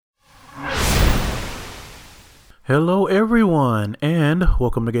Hello, everyone, and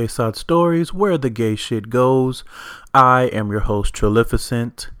welcome to Gay Side Stories, where the gay shit goes. I am your host,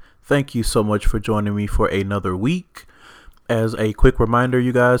 Trilificent. Thank you so much for joining me for another week. As a quick reminder,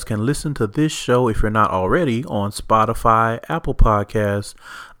 you guys can listen to this show if you're not already on Spotify, Apple Podcasts,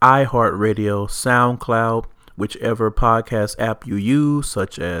 iHeartRadio, SoundCloud, whichever podcast app you use,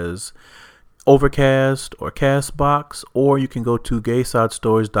 such as Overcast or Castbox, or you can go to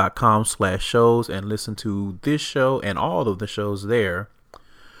gaysidestories.com/shows and listen to this show and all of the shows there.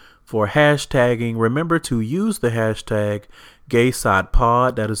 For hashtagging, remember to use the hashtag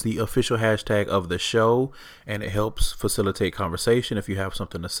GaySidePod. That is the official hashtag of the show, and it helps facilitate conversation if you have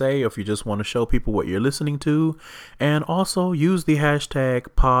something to say or if you just want to show people what you're listening to. And also use the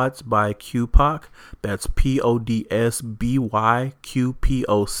hashtag Pods by QPOC. That's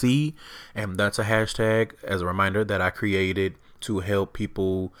PODSBYQPOC. And that's a hashtag, as a reminder, that I created to help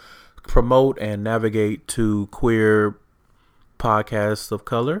people promote and navigate to queer podcasts of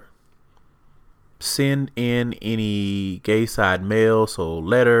color. Send in any gay side mail, so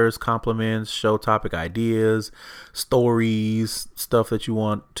letters, compliments, show topic ideas, stories, stuff that you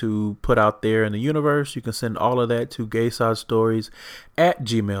want to put out there in the universe. You can send all of that to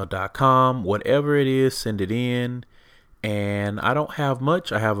gaysidestories@gmail.com. Whatever it is, send it in. And I don't have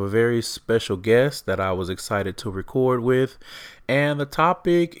much. I have a very special guest that I was excited to record with. And the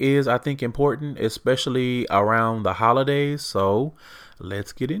topic is, I think, important, especially around the holidays. So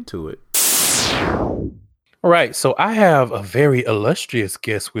let's get into it. All right, so I have a very illustrious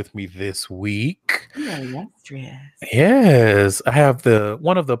guest with me this week. Yeah, illustrious. Yes, I have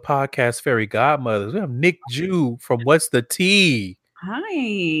one of the podcast fairy godmothers. We have Nick Jew from What's the Tea?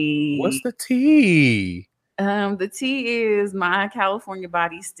 Hi. What's the tea? The tea is my California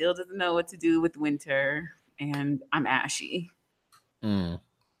body still doesn't know what to do with winter, and I'm ashy.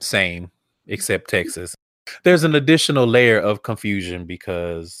 Same, except Texas. There's an additional layer of confusion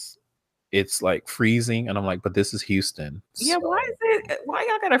because it's like freezing, and I'm like, but this is Houston. Yeah, why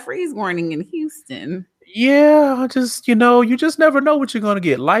y'all got a freeze warning in Houston? Yeah, you just never know what you're gonna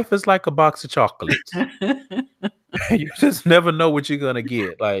get. Life is like a box of chocolates. You just never know what you're gonna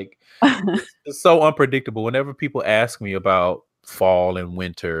get. Like, it's so unpredictable. Whenever people ask me about fall and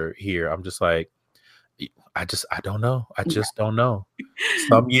winter here, I'm just like, I don't know. I just don't know.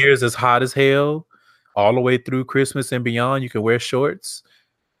 Some years it's hot as hell, all the way through Christmas and beyond. You can wear shorts.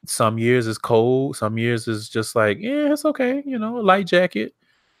 Some years it's cold. Some years it's just like, yeah, it's okay. A light jacket.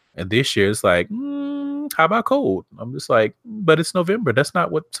 And this year it's like, how about cold? I'm just like, but it's November. That's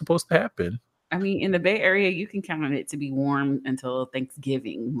not what's supposed to happen. I mean, in the Bay Area, you can count on it to be warm until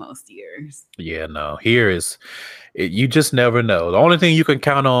Thanksgiving most years. Yeah, no. You just never know. The only thing you can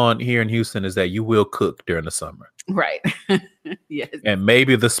count on here in Houston is that you will cook during the summer. Right. Yes. And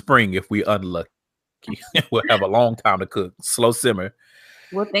maybe the spring if we unlucky. We'll have a long time to cook. Slow simmer.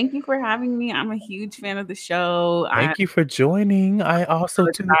 Well, thank you for having me. I'm a huge fan of the show. Thank you for joining. I also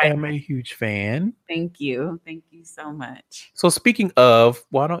too am a huge fan. Thank you. Thank you so much. So speaking of,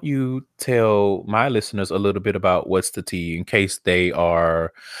 why don't you tell my listeners a little bit about What's the Tea in case they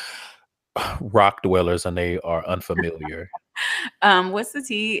are rock dwellers and they are unfamiliar. What's the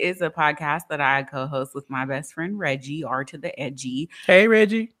Tea is a podcast that I co-host with my best friend Reggie, R to the Edgy. Hey,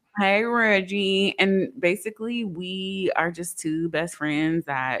 Reggie. Hey, Reggie. And basically, we are just two best friends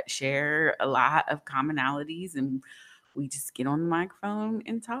that share a lot of commonalities, and we just get on the microphone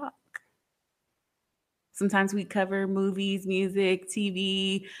and talk. Sometimes we cover movies, music,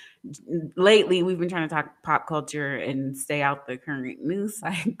 TV. Lately, we've been trying to talk pop culture and stay out the current news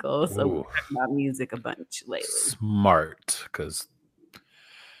cycle. So we're talking about music a bunch lately. Smart, because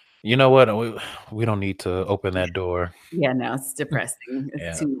you know what? We don't need to open that door. Yeah, no, it's depressing.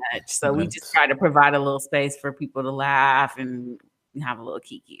 It's too much. So we just try to provide a little space for people to laugh and have a little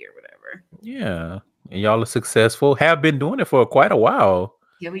kiki or whatever. Yeah. And y'all are successful. Have been doing it for quite a while.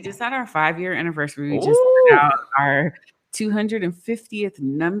 Yeah, we just had our 5-year anniversary. We just put out our 250th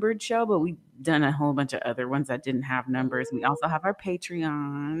numbered show, but we've done a whole bunch of other ones that didn't have numbers. We also have our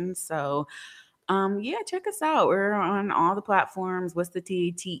Patreon. So yeah, check us out. We're on all the platforms. What's the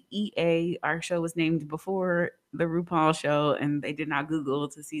Tea? TEA. Our show was named before the RuPaul show, and they did not Google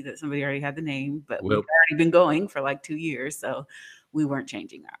to see that somebody already had the name, but we've already been going for like 2 years, so we weren't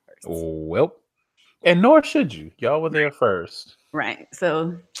changing ours. Well, and nor should you. Y'all were there first. Right.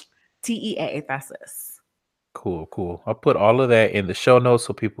 So TEA, that's us. Cool. I'll put all of that in the show notes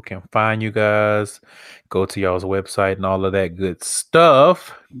so people can find you guys, go to y'all's website and all of that good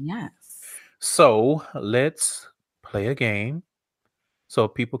stuff. Yes. So let's play a game so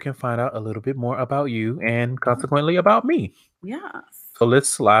people can find out a little bit more about you and consequently about me. Yes. So let's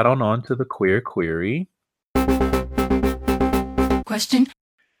slide on to the queer query. question.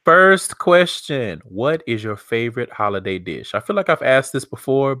 First question. What is your favorite holiday dish? I feel like I've asked this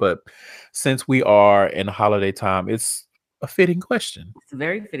before, but since we are in holiday time, it's a fitting question. It's a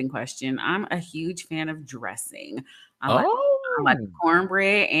very fitting question. I'm a huge fan of dressing. I like I like Oh,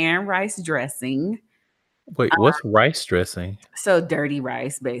 cornbread and rice dressing. wait, what's rice dressing? So dirty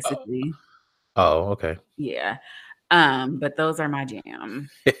rice, basically. Oh, okay. Yeah. But those are my jam.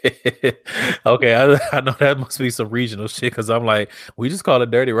 Okay, I know that must be some regional shit because I'm like, we just call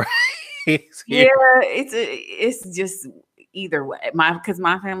it dirty rice Yeah, here. it's just either way. Because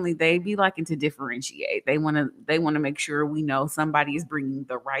my family, they be liking to differentiate. They wanna make sure we know somebody is bringing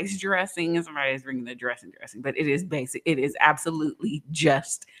the rice dressing and somebody is bringing the dressing. But it is basic. It is absolutely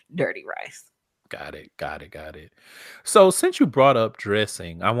just dirty rice. Got it, got it, got it. So since you brought up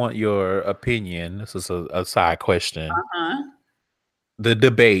dressing, I want your opinion. This is a side question. Uh-huh. The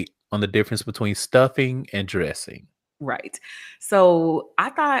debate on the difference between stuffing and dressing. Right. So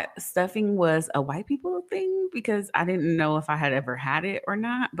I thought stuffing was a white people thing because I didn't know if I had ever had it or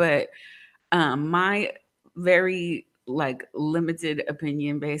not. But my very like limited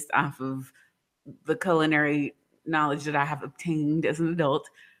opinion based off of the culinary knowledge that I have obtained as an adult,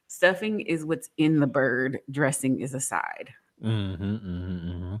 stuffing is what's in the bird, dressing is a side. Mhm, mhm,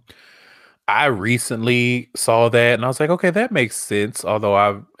 mhm. I recently saw that and I was like, okay, that makes sense. Although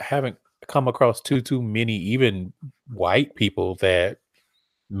I haven't come across too many even white people that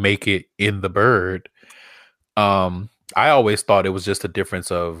make it in the bird. I always thought it was just a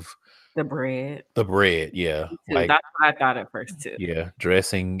difference of The bread the bread. Yeah. too. Like, That's what I thought at first too. yeah,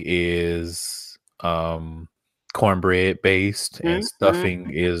 dressing is cornbread based and Mhm. stuffing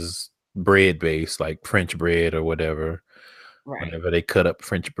is bread based, like French bread or whatever. Right. Whenever they cut up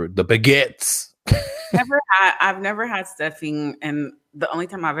French bread, the baguettes. I've never had stuffing, and the only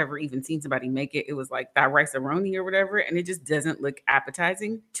time I've ever even seen somebody make it, it was like that rice-a-roni or whatever, and it just doesn't look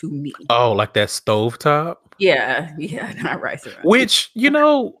appetizing to me. Oh, like that stovetop? Yeah, yeah, not rice-a-roni. Which,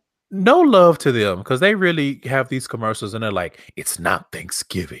 no love to them because they really have these commercials and they're like, it's not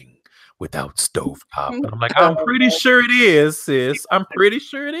Thanksgiving without stovetop. And I'm like, I'm pretty sure it is, sis. I'm pretty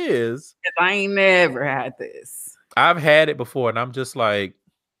sure it is. I ain't never had this. I've had it before and I'm just like,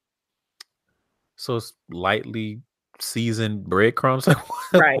 so it's lightly seasoned breadcrumbs. Like,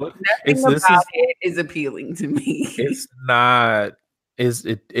 Right. what? Nothing This about is it is appealing to me it's not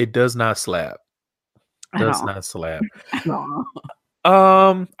it does not slap. at Does all. not slap. At all.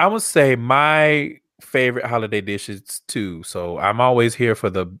 I would say my favorite holiday dishes too. So I'm always here for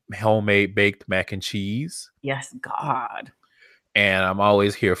the homemade baked mac and cheese, Yes, God. and I'm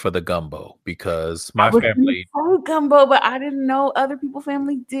always here for the gumbo because I my was gonna family, say gumbo, but I didn't know other people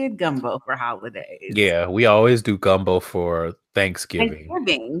family did gumbo for holidays. yeah, we always do gumbo for Thanksgiving.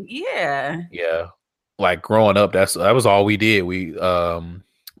 Thanksgiving, yeah. Yeah. Like growing up, that was all we did.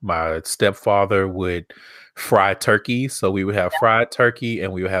 My stepfather would fry turkey, so we would have fried turkey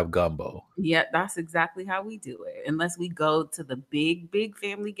and we would have gumbo. Yeah, that's exactly how we do it. Unless we go to the big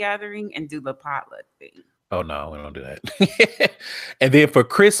family gathering and do the potluck thing. Oh no, we don't do that. And then for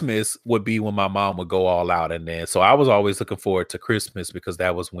Christmas would be when my mom would go all out, and then so I was always looking forward to Christmas because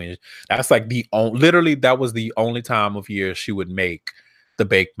that's like literally that was the only time of year she would make the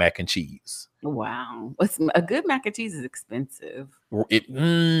baked mac and cheese. Wow. A good mac and cheese is expensive.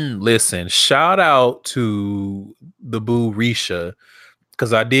 Listen, shout out to the boo Risha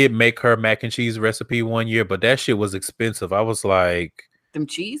because I did make her mac and cheese recipe one year, but that shit was expensive. I was like, Them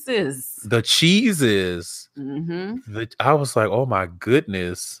cheeses. the cheeses. Mm-hmm. I was like, oh my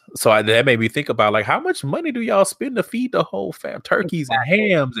goodness. So that made me think about like, how much money do y'all spend to feed the whole fam? Turkeys and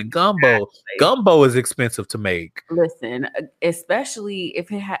hams and gumbo. Gumbo is expensive to make. Listen, especially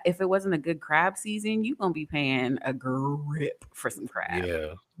if it wasn't a good crab season, you're gonna be paying a grip for some crab.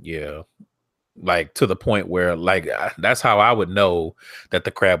 Yeah, yeah. Like to the point where like that's how I would know that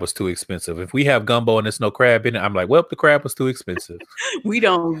the crab was too expensive. If we have gumbo and there's no crab in it, I'm like, well, the crab was too expensive. We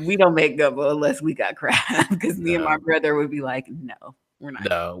don't make gumbo unless we got crab because me and my brother would be like, no, we're not.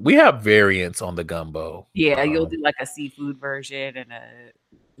 No, we have variants on the gumbo. Yeah, you'll do like a seafood version and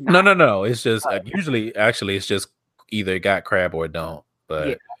a no. It's just usually actually it's just either got crab or it don't. But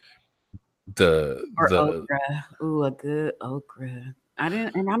yeah. the okra. Ooh, a good okra.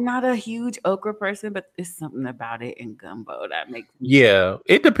 I'm not a huge okra person, but it's something about it in gumbo that makes me. Yeah,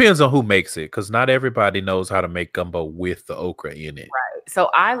 it depends on who makes it because not everybody knows how to make gumbo with the okra in it. Right.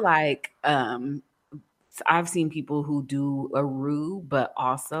 So I like I've seen people who do a roux but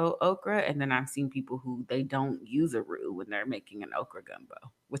also okra, and then I've seen people who they don't use a roux when they're making an okra gumbo,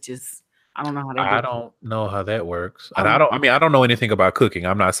 which is I don't know how they do I it. don't know how that works. And Oh, I mean, I don't know anything about cooking.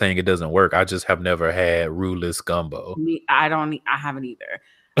 I'm not saying it doesn't work. I just have never had roux-less gumbo. I haven't either.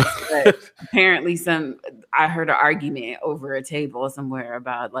 But apparently I heard an argument over a table somewhere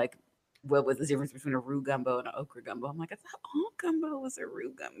about like what was the difference between a roux gumbo and an okra gumbo. I'm like, I thought all gumbo was a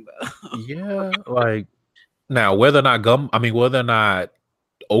roux gumbo. Yeah, like now whether or not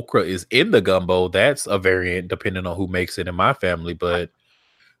okra is in the gumbo, that's a variant depending on who makes it in my family, but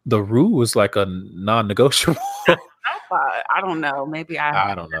the roux is like a non-negotiable. I don't know. Maybe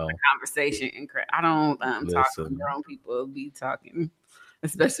I I don't know. conversation incorrect. I don't talk when Listen. grown people be talking,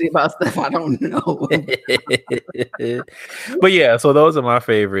 especially about stuff I don't know. But yeah, so those are my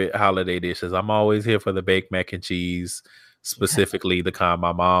favorite holiday dishes. I'm always here for the baked mac and cheese, specifically the kind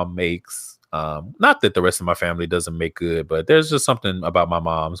my mom makes. Not that the rest of my family doesn't make good, but there's just something about my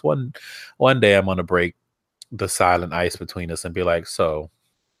mom's. One day I'm gonna break the silent ice between us and be like, so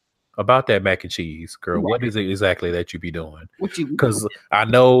about that mac and cheese, girl, what is it exactly that you be doing? What you? Because I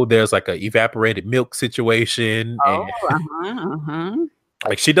know there's like a evaporated milk situation, Oh, and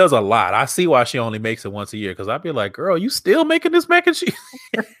like she does a lot. I see why she only makes it once a year. Because I'd be like, girl, you still making this mac and cheese?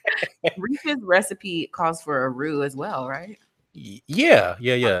 Reese's recipe calls for a roux as well, right? Yeah.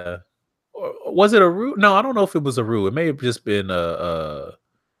 Or was it a roux? No, I don't know if it was a roux. It may have just been the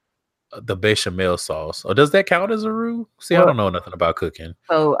bechamel sauce. Or does that count as a roux? See, I don't know nothing about cooking.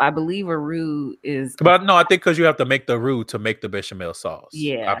 So I believe a roux is. But no, I think because you have to make the roux to make the bechamel sauce.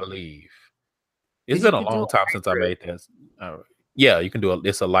 Yeah, I believe. It's been a long time since I made this. Yeah, you can do it.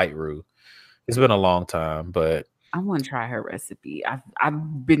 It's a light roux. It's been a long time, but I want to try her recipe.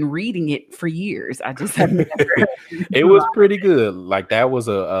 I've been reading it for years. I just haven't. It was pretty good. Like that was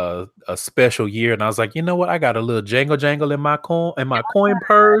a special year, and I was like, you know what? I got a little jangle in my coin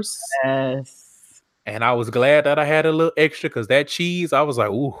purse. Yes. And I was glad that I had a little extra because that cheese, I was like,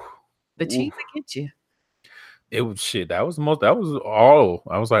 ooh, the cheese will get you. It was shit. That was all.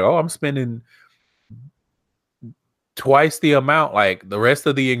 I was like, oh, I'm spending twice the amount. Like the rest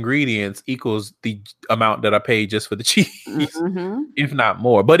of the ingredients equals the amount that I paid just for the cheese, if not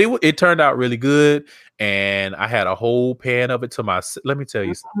more. But it turned out really good, and I had a whole pan of it to myself. Let me tell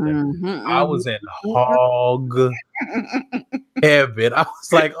you something. I was in hog heaven. I was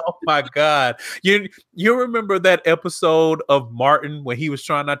like, oh my god. You remember that episode of Martin when he was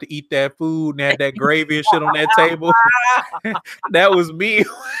trying not to eat that food and had that gravy and shit on that table? That was me.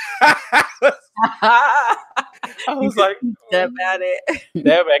 I was like, that about it.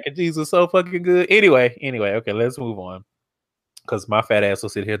 That mac and cheese was so fucking good. Anyway, okay, let's move on. Because my fat ass will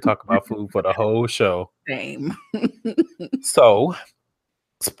sit here and talk about food for the whole show. Same. So,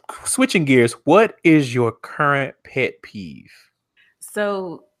 switching gears, what is your current pet peeve?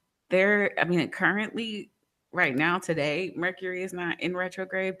 So currently, right now, today, Mercury is not in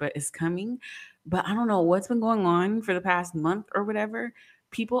retrograde, but it's coming. But I don't know what's been going on for the past month or whatever.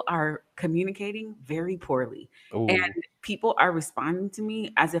 People are communicating very poorly. Ooh. And people are responding to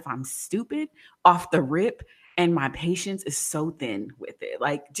me as if I'm stupid off the rip. And my patience is so thin with it.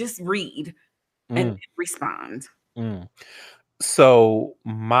 Like, just read and respond. So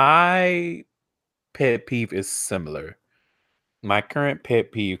my pet peeve is similar. My current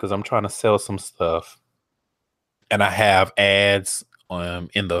pet peeve, because I'm trying to sell some stuff, and I have ads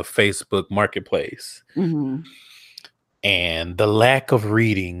in the Facebook marketplace. And the lack of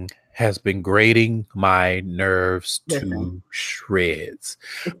reading has been grating my nerves to shreds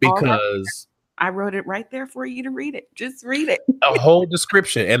because I wrote it right there for you to read it. Just read it. A whole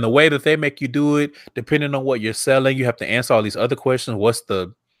description, and the way that they make you do it, depending on what you're selling, you have to answer all these other questions.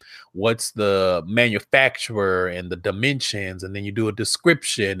 What's the manufacturer and the dimensions, and then you do a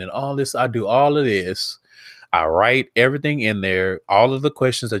description and all this. I do all of this. I write everything in there, all of the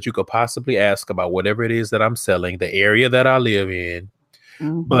questions that you could possibly ask about whatever it is that I'm selling, the area that I live in.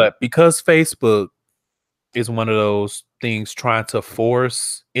 But because Facebook is one of those things trying to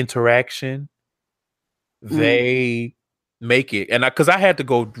force interaction, they make it. And because I had to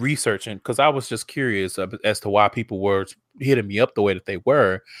go researching, because I was just curious as to why people were hitting me up the way that they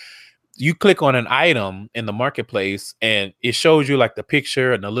were. You click on an item in the marketplace and it shows you like the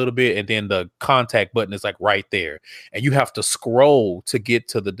picture and a little bit, and then the contact button is like right there, and you have to scroll to get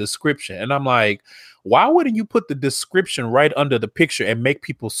to the description. And I'm like, why wouldn't you put the description right under the picture and make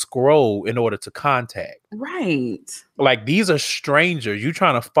people scroll in order to contact? Right. Like, these are strangers. You're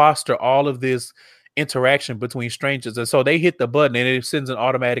trying to foster all of this interaction between strangers, and so they hit the button and it sends an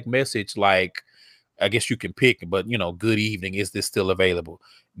automatic message like, I guess you can pick, but good evening, is this still available?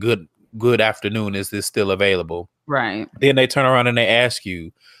 Good afternoon, is this still available? Right. Then they turn around and they ask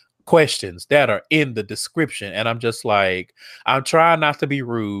you questions that are in the description, and I'm just like, I'm trying not to be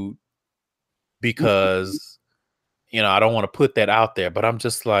rude, because I don't want to put that out there, but I'm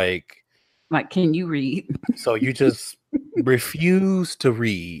just like, can you read? So you just refuse to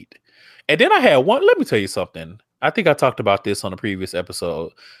read. And then I had one, let me tell you something. I think I talked about this on a previous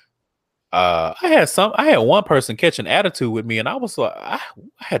episode. I had one person catch an attitude with me, and I was like, I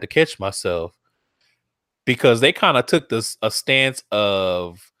had to catch myself because they kind of took a stance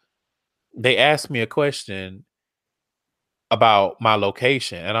of, they asked me a question about my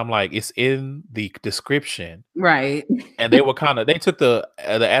location, and I'm like, it's in the description, right? And they took the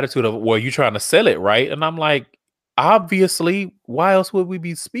attitude of, well, you trying to sell it, right? And I'm like, obviously, why else would we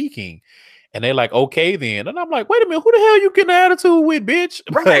be speaking? And they're like, okay, then. And I'm like, wait a minute, who the hell you getting an attitude with, bitch?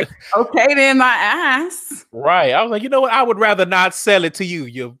 Right. Okay, then my ass. Right. I was like, you know what? I would rather not sell it to you,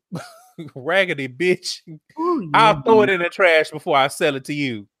 you raggedy bitch. Ooh, yeah, I'll throw it in the trash before I sell it to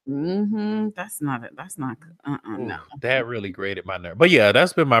you. That's not it. That's not no. That really grated my nerve. But yeah,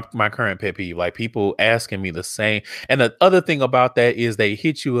 that's been my current pet peeve. Like, people asking me the same. And the other thing about that is they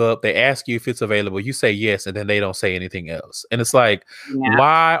hit you up, they ask you if it's available, you say yes, and then they don't say anything else. And it's like,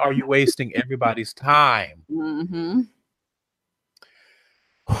 why are you wasting everybody's time?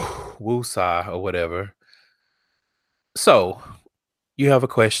 Woosah or whatever. So you have a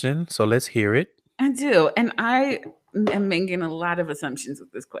question, so let's hear it. I do. And I am making a lot of assumptions with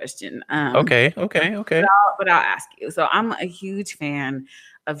this question. Okay. But I'll ask you. So I'm a huge fan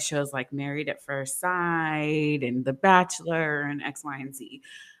of shows like Married at First Sight and The Bachelor and X, Y, and Z.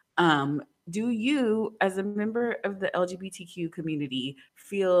 Do you, as a member of the LGBTQ community,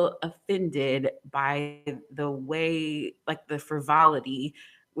 feel offended by the way, like the frivolity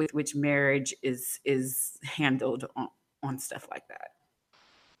with which marriage is handled on stuff like that?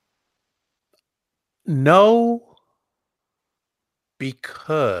 No,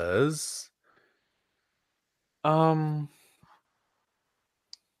 because I'm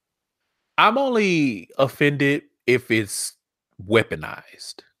only offended if it's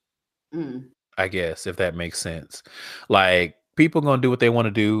weaponized. I guess, if that makes sense. Like, people gonna do what they want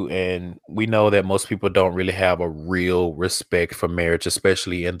to do, and we know that most people don't really have a real respect for marriage,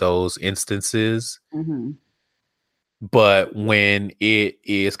 especially in those instances. But when it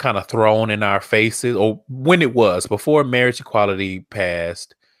is kind of thrown in our faces, or when it was before marriage equality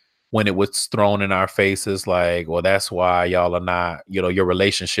passed, when it was thrown in our faces, like, well, that's why y'all are not, your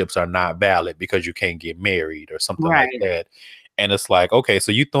relationships are not valid because you can't get married or something like that. And it's like, okay,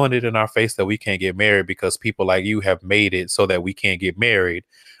 so you throwing it in our face that we can't get married because people like you have made it so that we can't get married,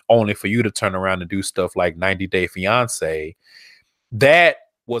 only for you to turn around and do stuff like 90 Day Fiance. That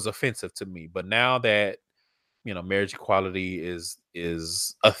was offensive to me. But now that marriage equality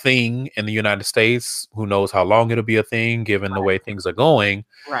is a thing in the United States, who knows how long it'll be a thing given the way things are going.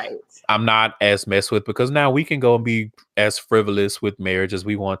 I'm not as messed with, because now we can go and be as frivolous with marriage as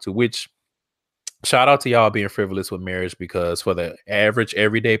we want to, which, shout out to y'all being frivolous with marriage, because for the average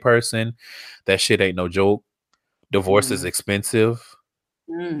everyday person, that shit ain't no joke. Divorce is expensive.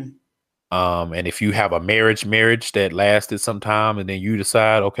 And if you have a marriage that lasted some time, and then you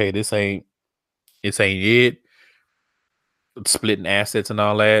decide, okay, this ain't it, splitting assets and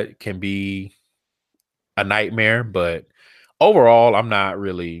all that can be a nightmare. But overall, I'm not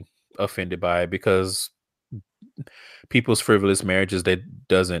really offended by it, because people's frivolous marriages, that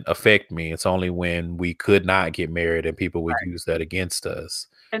doesn't affect me. It's only when we could not get married and people would use that against us.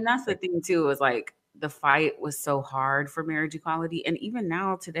 And that's the thing too, is like, the fight was so hard for marriage equality. And even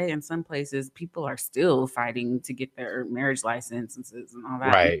now today, in some places, people are still fighting to get their marriage licenses and all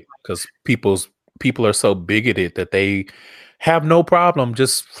that. Right. Because people are so bigoted that they have no problem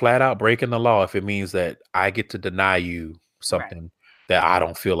just flat out breaking the law if it means that I get to deny you something that I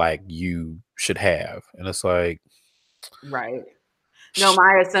don't feel like you should have. And it's like, no,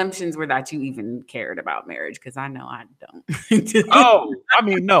 my assumptions were that you even cared about marriage, because I know I don't. Oh, I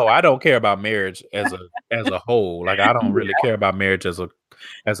mean, no, I don't care about marriage as a whole. Like, I don't really care about marriage as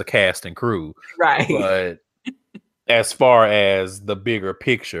a cast and crew. But as far as the bigger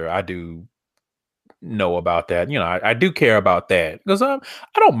picture, I do know about that. I do care about that, because I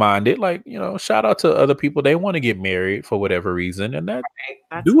don't mind it. Like, shout out to other people, they want to get married for whatever reason, and that's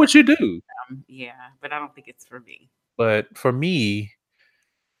do what you do. Yeah, but I don't think it's for me. But for me,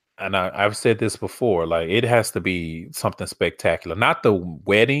 and I've said this before, like, it has to be something spectacular, not the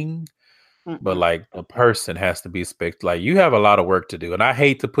wedding, but like the person has to be like, you have a lot of work to do. And I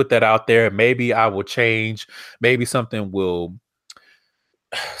hate to put that out there. Maybe I will change. Maybe something will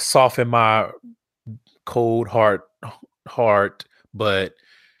soften my cold heart. But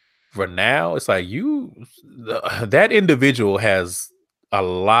for now, it's like, that individual has a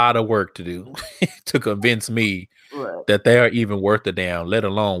lot of work to do to convince me Right. that they are even worth a damn, let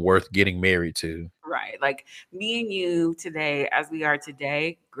alone worth getting married to. Right. Like me and you today, as we are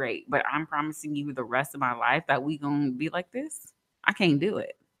today, great. But I'm promising you the rest of my life that we gonna be like this. I can't do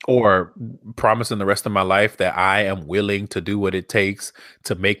it. Or promising the rest of my life that I am willing to do what it takes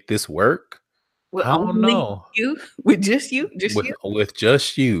to make this work. With I don't only know. you, with just you, just you. With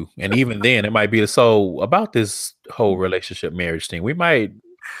just you. And even then it might be so about this whole relationship marriage thing. We might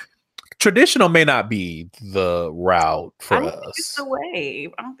traditional may not be the route I for don't think it's the us.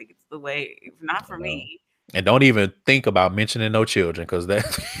 wave. I don't think it's the wave. Not for me. And don't even think about mentioning no children because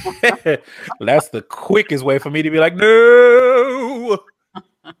that that's the quickest way for me to be like, no.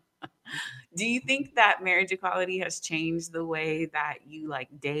 Do you think that marriage equality has changed the way that you like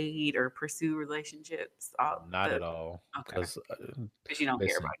date or pursue relationships? Not at all. Okay. Because Because you don't care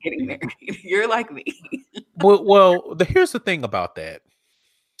listen, about getting married. You're like me. here's the thing about that.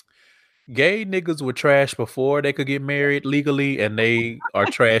 Gay niggas were trash before they could get married legally, and they are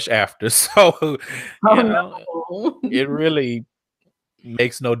trash after. So, Oh you know, no. it really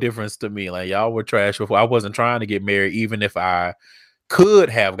makes no difference to me. Like y'all were trash before. I wasn't trying to get married, even if I could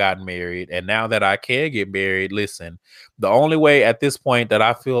have gotten married. And now that I can get married, listen, the only way at this point that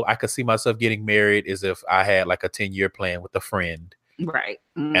I feel I could see myself getting married is if I had like a 10-year plan with a friend. Right.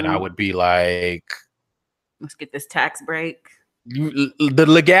 And I would be like, let's get this tax break. the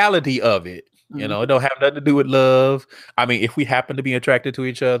legality of it. You know, it don't have nothing to do with love. I mean, if we happen to be attracted to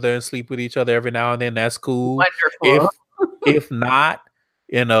each other and sleep with each other every now and then, that's cool. Wonderful. If not,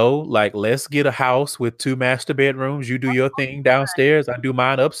 you know, like let's get a house with 2 master bedrooms. You do your thing downstairs, I do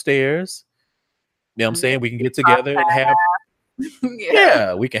mine upstairs. You know what I'm saying? We can get together and have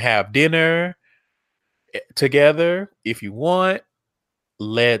yeah, we can have dinner together if you want.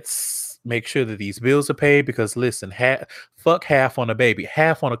 Let's make sure that these bills are paid because listen, fuck half on a baby,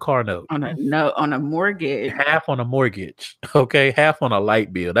 half on a car note. On a mortgage. Half on a mortgage. Okay, half on a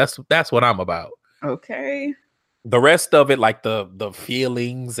light bill. That's what I'm about. Okay. The rest of it, like the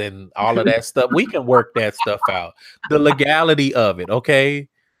feelings and all of that stuff, we can work that stuff out. The legality of it, okay?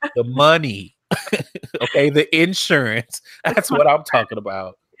 The money, okay? The insurance. That's what I'm talking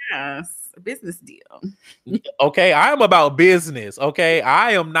about. Yes, a business deal. Okay, I'm about business. Okay,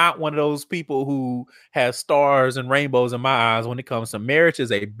 I am not one of those people who has stars and rainbows in my eyes when it comes to marriage.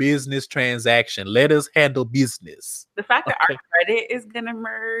 Is a business transaction. Let us handle business. The fact that our credit is gonna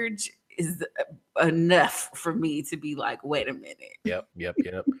merge is enough for me to be like, wait a minute. Yep.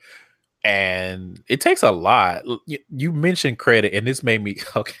 And it takes a lot. You mentioned credit, and this made me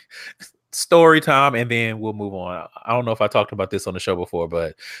okay. Story time, and then we'll move on. I don't know if I talked about this on the show before,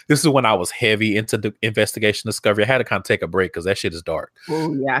 but this is when I was heavy into the investigation discovery. I had to kind of take a break because that shit is dark.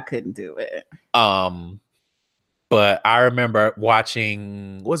 Oh yeah, I couldn't do it. But I remember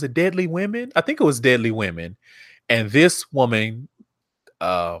watching, was it Deadly Women? I think it was Deadly Women, and this woman,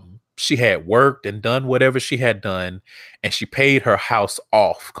 she had worked and done whatever she had done, and she paid her house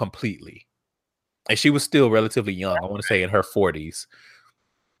off completely, and she was still relatively young. I want to say in her 40s.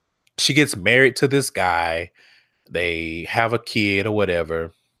 She gets married to this guy. They have a kid or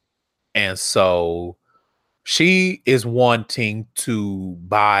whatever. And so she is wanting to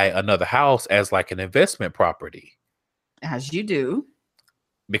buy another house as like an investment property. As you do.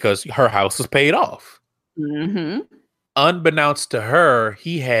 Because her house was paid off. Mm-hmm. Unbeknownst to her,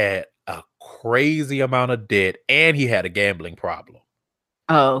 he had a crazy amount of debt and he had a gambling problem.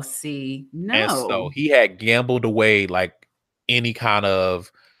 Oh, see, no. And so he had gambled away like any kind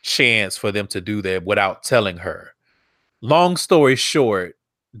of chance for them to do that without telling her. Long story short,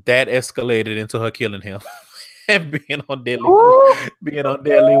 that escalated into her killing him and being on Deadly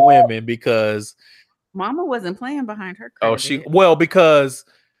Women because Mama wasn't playing behind her credit. Because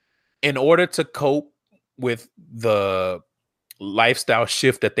in order to cope with the lifestyle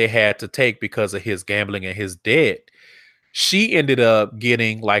shift that they had to take because of his gambling and his debt, she ended up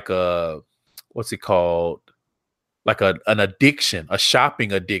getting like a what's it called? Like an addiction, a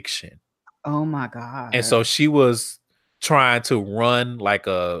shopping addiction. Oh my God. And so she was trying to run like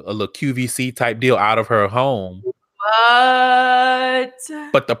a little QVC type deal out of her home. What?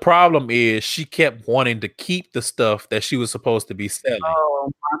 But the problem is she kept wanting to keep the stuff that she was supposed to be selling.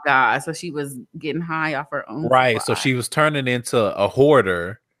 Oh my God. So she was getting high off her own. Right. Supply. So she was turning into a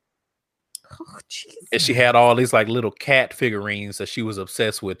hoarder. Oh, and she had all these like little cat figurines that she was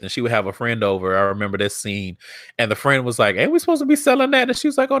obsessed with, and she would have a friend over. I remember this scene, and the friend was like, "Ain't we supposed to be selling that?" And she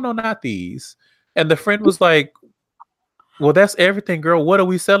was like, "Oh no, not these." And the friend was like, "Well, that's everything, girl. What are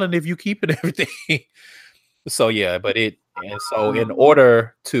we selling if you keep it everything?" So in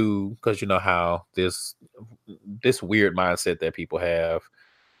order to, because you know how this this weird mindset that people have,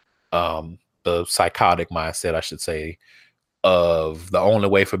 the psychotic mindset, I should say, of the only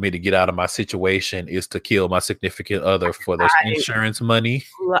way for me to get out of my situation is to kill my significant other for the insurance money.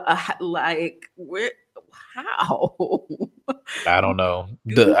 Like, how? I don't know.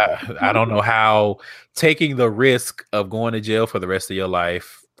 I don't know how taking the risk of going to jail for the rest of your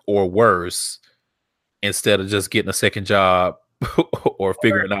life or worse instead of just getting a second job or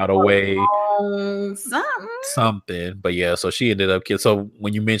figuring out a way something. But yeah, so she ended up so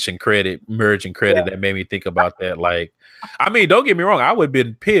when you mentioned merging credit, that made me think about that. Like, I mean, don't get me wrong, I would have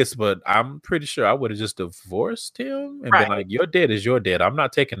been pissed, but I'm pretty sure I would have just divorced him and been like, your debt is your debt. I'm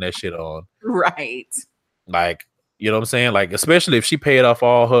not taking that shit on. Right. Like, you know what I'm saying? Like, especially if she paid off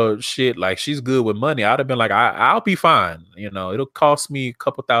all her shit, like she's good with money. I'd have been like, I'll be fine. You know, it'll cost me a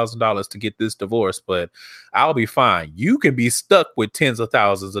couple $1,000s to get this divorce, but I'll be fine. You can be stuck with tens of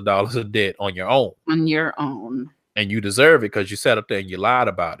thousands of dollars of debt on your own. On your own. And you deserve it because you sat up there and you lied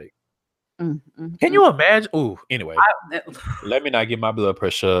about it. Mm-hmm. Can you imagine? Ooh, anyway, let me not get my blood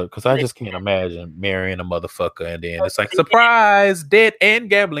pressure because I just can't imagine marrying a motherfucker and then it's like, surprise, debt and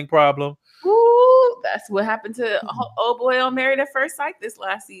gambling problem. Ooh, that's what happened to old boy on Married at First Sight this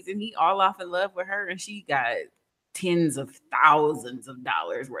last season. He all off in love with her and she got tens of thousands of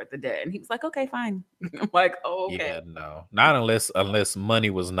dollars worth of debt. And he was like, okay, fine. I'm like, oh, okay. Yeah, no, not unless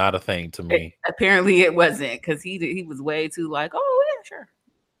money was not a thing to me. Apparently it wasn't because he was way too like, oh, yeah, sure.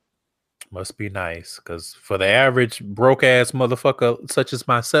 Must be nice because for the average broke ass motherfucker such as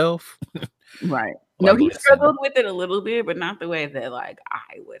myself, right? No, he struggled with it a little bit, but not the way that like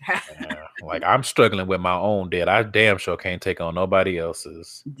I would have. Like I'm struggling with my own debt. I damn sure can't take on nobody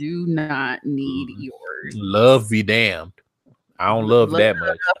else's. Do not need yours. Love be damned. I don't love that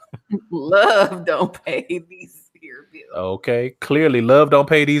much. Love don't pay these here bills. Okay, clearly love don't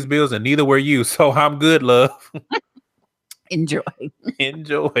pay these bills, and neither were you. So I'm good, love. Enjoy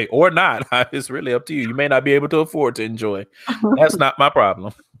or not. It's really up to you. You may not be able to afford to enjoy. That's not my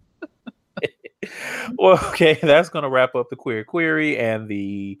problem. Well, okay, that's gonna wrap up the queer query and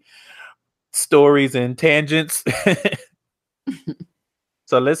the stories and tangents.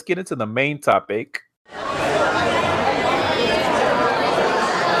 So let's get into the main topic.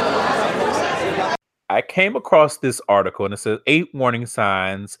 I came across this article and it says 8 warning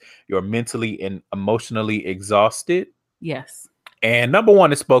signs you're mentally and emotionally exhausted. Yes. And number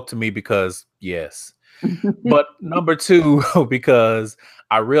one, it spoke to me because yes. But number two, because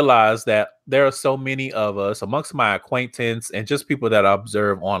I realized that there are so many of us amongst my acquaintance and just people that I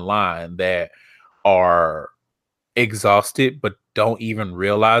observe online that are exhausted but don't even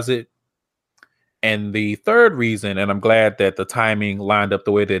realize it. And the third reason, and I'm glad that the timing lined up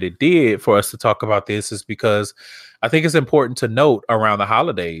the way that it did for us to talk about this, is because I think it's important to note around the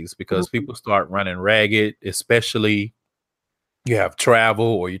holidays because people start running ragged, especially you have travel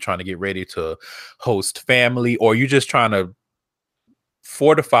or you're trying to get ready to host family or you're just trying to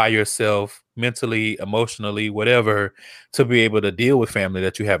fortify yourself mentally, emotionally, whatever, to be able to deal with family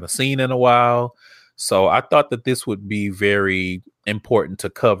that you haven't seen in a while. So I thought that this would be very important to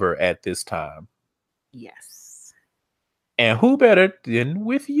cover at this time. Yes. And who better than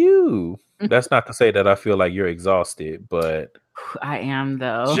with you? That's not to say that I feel like you're exhausted, but I am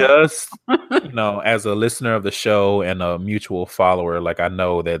though. Just, as a listener of the show and a mutual follower, like I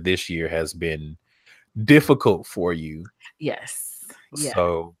know that this year has been difficult for you. Yes.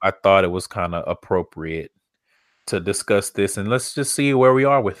 So I thought it was kind of appropriate to discuss this and let's just see where we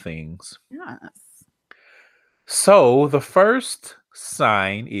are with things. Yes. So the first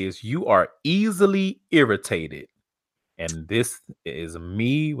sign is you are easily irritated. And this is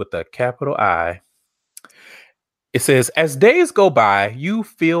me with a capital I. It says, as days go by, you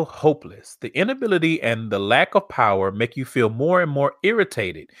feel hopeless. The inability and the lack of power make you feel more and more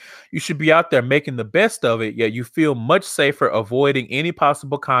irritated. You should be out there making the best of it, yet you feel much safer avoiding any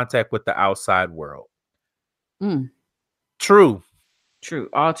possible contact with the outside world. True.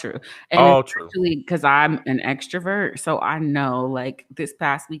 All true. And all true. Because I'm an extrovert, so I know, like this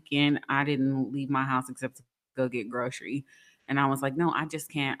past weekend, I didn't leave my house except to go get grocery. And I was like, no, I just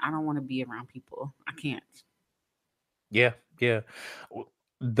can't. I don't want to be around people. I can't. Yeah.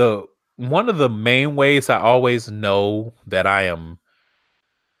 One of the main ways I always know that I am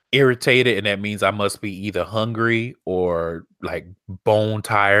irritated, and that means I must be either hungry or like bone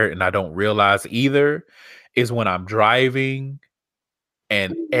tired, and I don't realize either, is when I'm driving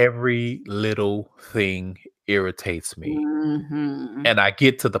and every little thing irritates me. And I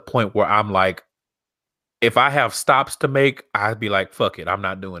get to the point where I'm like, if I have stops to make, I'd be like, fuck it, I'm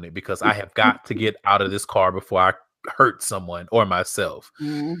not doing it because I have got to get out of this car before I hurt someone or myself.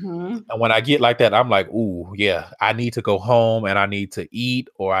 Mm-hmm. And when I get like that, I'm like, ooh, yeah, I need to go home and I need to eat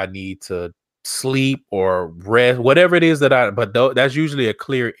or I need to sleep or rest, whatever it is but that's usually a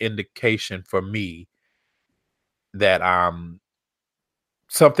clear indication for me that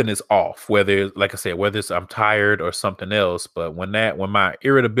something is off, whether, like I said, whether it's I'm tired or something else. But when my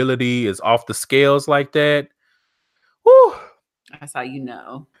irritability is off the scales like that, whoo, that's how you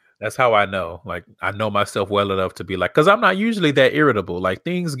know. That's how I know. Like, I know myself well enough to be like, because I'm not usually that irritable. Like,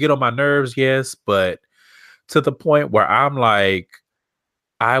 things get on my nerves, yes, but to the point where I'm like,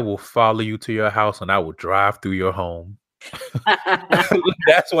 I will follow you to your house and I will drive through your home.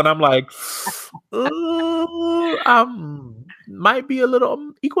 That's when I'm like, might be a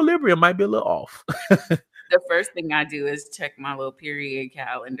little equilibrium, might be a little off. The first thing I do is check my little period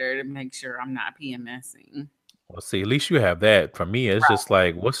calendar to make sure I'm not PMSing. Well, see, at least you have that. For me, it's just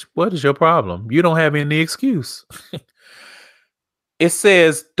like, what is your problem? You don't have any excuse. It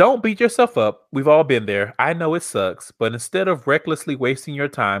says, don't beat yourself up. We've all been there. I know it sucks, but instead of recklessly wasting your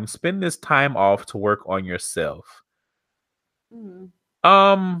time, spend this time off to work on yourself.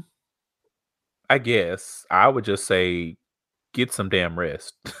 I guess I would just say get some damn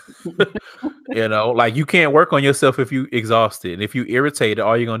rest. You know, like, you can't work on yourself if you exhausted. And if you irritated,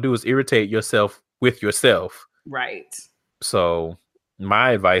 all you're gonna do is irritate yourself with yourself. Right. So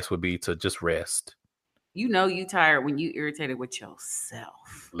my advice would be to just rest. You know you tired when you irritated with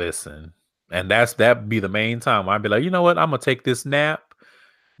yourself. Listen, and that'd be the main time I'd be like, you know what, I'm gonna take this nap.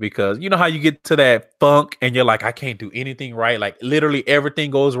 Because you know how you get to that funk and you're like, I can't do anything right. Like, literally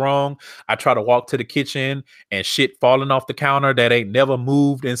everything goes wrong. I try to walk to the kitchen and shit falling off the counter that ain't never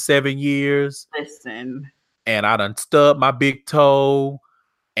moved in 7 years. Listen. And I done stubbed my big toe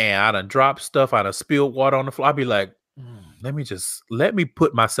and I done dropped stuff. I done spilled water on the floor. I'd be like, let me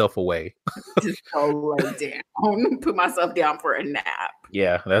put myself away. Just go lay down. Put myself down for a nap.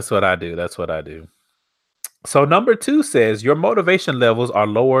 Yeah, that's what I do. So number 2 says your motivation levels are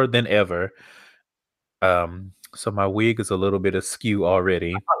lower than ever. So my wig is a little bit askew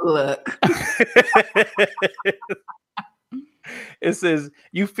already. Look. It says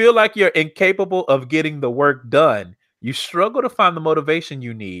you feel like you're incapable of getting the work done. You struggle to find the motivation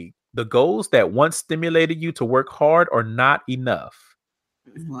you need. The goals that once stimulated you to work hard are not enough.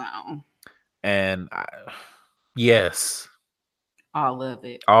 Wow. And yes. All of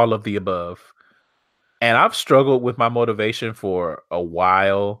it. All of the above. And I've struggled with my motivation for a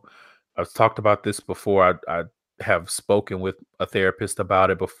while. I've talked about this before. I have spoken with a therapist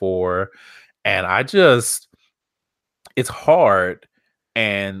about it before. And it's hard.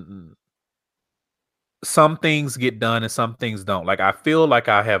 And some things get done and some things don't. Like, I feel like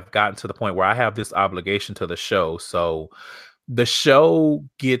I have gotten to the point where I have this obligation to the show. So the show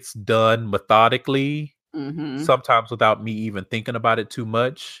gets done methodically, sometimes without me even thinking about it too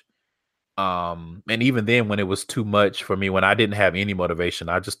much. And even then, when it was too much for me, when I didn't have any motivation,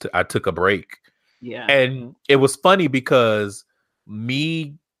 I took a break. Yeah. And it was funny because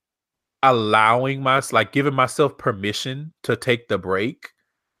me giving myself permission to take the break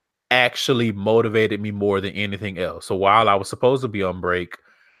actually motivated me more than anything else. So while I was supposed to be on break,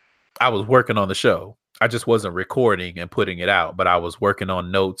 I was working on the show. I just wasn't recording and putting it out, but I was working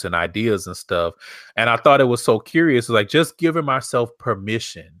on notes and ideas and stuff. And I thought it was so curious, like, just giving myself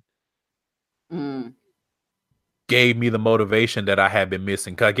permission gave me the motivation that I had been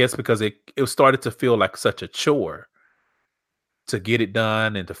missing. I guess because it started to feel like such a chore to get it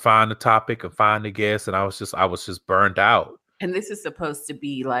done and to find the topic and find the guest. And I was just burned out. And this is supposed to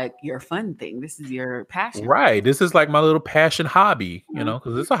be like your fun thing. This is your passion. Right. This is like my little passion hobby, you know,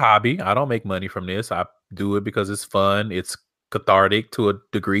 because it's a hobby. I don't make money from this. I do it because it's fun. It's cathartic to a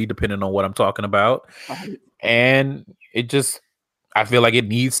degree, depending on what I'm talking about. And I feel like it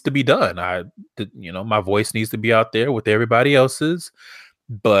needs to be done. My voice needs to be out there with everybody else's,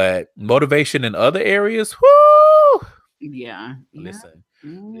 but motivation in other areas, whoo! Yeah. Listen,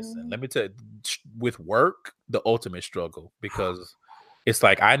 let me tell you, with work, the ultimate struggle, because it's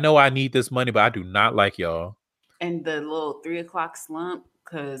like, I know I need this money, but I do not like y'all. And the little 3 o'clock slump,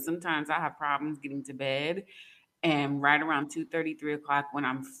 because sometimes I have problems getting to bed. And right around 2:30, 3 o'clock, when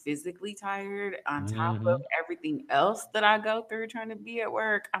I'm physically tired, on top of everything else that I go through trying to be at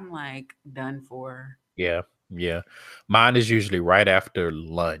work, I'm like done for. Yeah. Mine is usually right after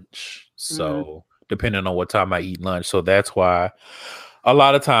lunch. So depending on what time I eat lunch. So that's why a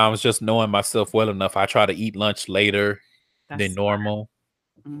lot of times, just knowing myself well enough, I try to eat lunch later than normal.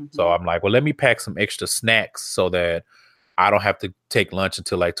 So I'm like, well, let me pack some extra snacks so that I don't have to take lunch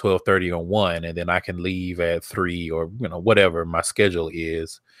until like 12:30 or 1, and then I can leave at 3 or, whatever my schedule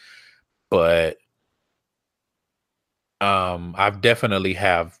is. But I've definitely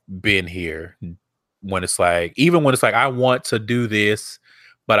have been here when it's like, even when it's like, I want to do this,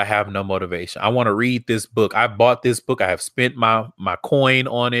 but I have no motivation. I want to read this book. I bought this book. I have spent my coin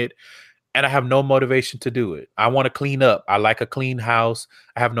on it, and I have no motivation to do it. I want to clean up. I like a clean house.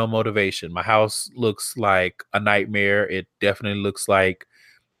 I have no motivation. My house looks like a nightmare. It definitely looks like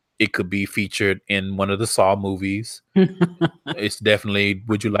it could be featured in one of the Saw movies. It's definitely,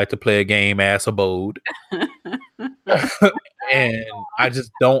 would you like to play a game ass abode? And I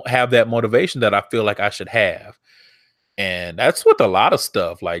just don't have that motivation that I feel like I should have. And that's with a lot of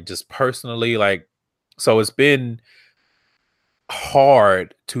stuff, like just personally, like, so it's been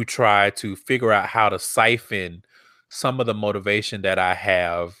hard to try to figure out how to siphon some of the motivation that I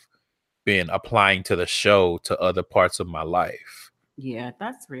have been applying to the show to other parts of my life. Yeah,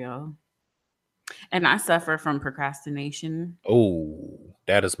 that's real. And I suffer from procrastination. Oh,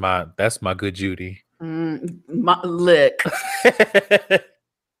 that's my good Judy. Look,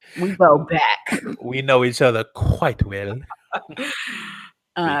 we go back. We know each other quite well.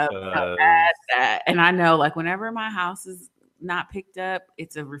 And I know, like, whenever my house is not picked up,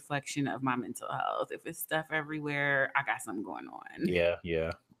 it's a reflection of my mental health. If it's stuff everywhere, I got something going on.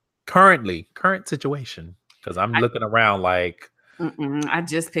 Yeah. Current situation, because I'm looking around like, I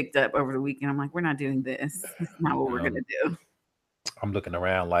just picked up over the weekend. I'm like, we're not doing this. It's not what we're gonna do. I'm looking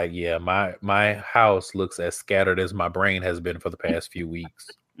around like, yeah, my house looks as scattered as my brain has been for the past few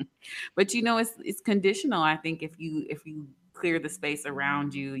weeks. But it's conditional. I think if you clear the space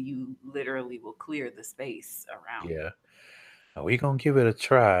around you, you literally will clear the space around you. Yeah. We're gonna give it a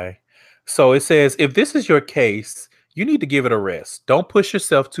try. So it says, if this is your case, you need to give it a rest. Don't push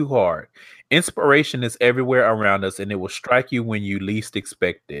yourself too hard. Inspiration is everywhere around us, and it will strike you when you least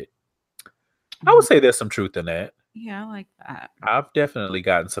expect it. I would say there's some truth in that. Yeah, I like that. I've definitely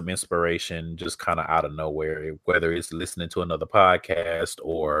gotten some inspiration just kind of out of nowhere, whether it's listening to another podcast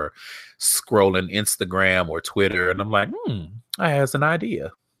or scrolling Instagram or Twitter. And I'm like, I has an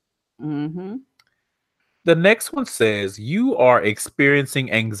idea. Mm-hmm. The next one says, you are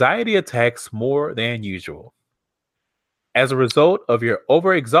experiencing anxiety attacks more than usual. As a result of your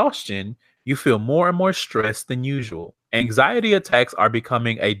overexhaustion, you feel more and more stressed than usual. Anxiety attacks are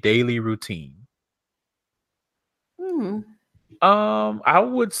becoming a daily routine. I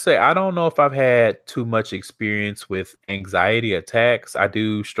would say, I don't know if I've had too much experience with anxiety attacks. I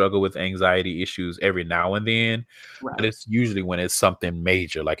do struggle with anxiety issues every now and then, but it's usually when it's something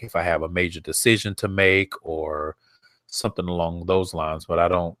major, like if I have a major decision to make or something along those lines. But I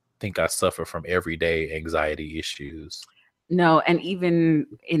don't think I suffer from everyday anxiety issues. No, and even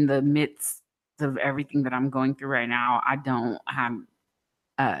in the midst of everything that I'm going through right now, I don't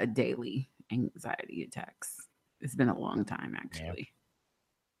have daily anxiety attacks. It's been a long time, actually,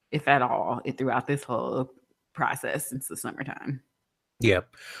 if at all, throughout this whole process since the summertime. Yeah,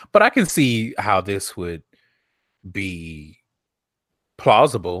 but I can see how this would be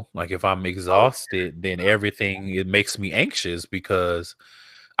plausible. Like if I'm exhausted, then it makes me anxious because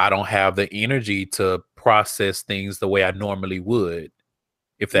I don't have the energy to process things the way I normally would,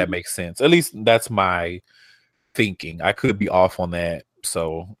 if that makes sense. At least that's my thinking. I could be off on that.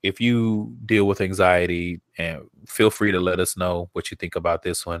 So if you deal with anxiety, and feel free to let us know what you think about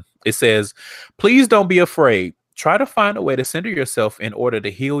this one. It says, please don't be afraid. Try to find a way to center yourself in order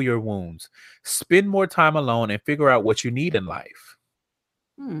to heal your wounds. Spend more time alone and figure out what you need in life.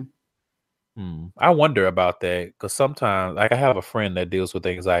 I wonder about that, because sometimes, like, I have a friend that deals with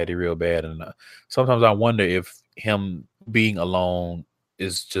anxiety real bad, and sometimes I wonder if him being alone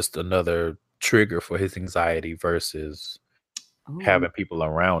is just another trigger for his anxiety versus having people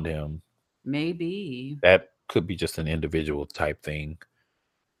around him. Maybe that could be just an individual type thing.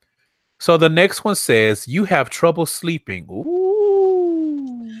 So the next one says, you have trouble sleeping.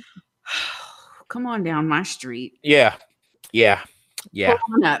 Ooh. Come on down my street. Yeah. Come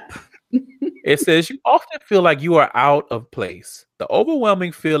on up. It says, you often feel like you are out of place. The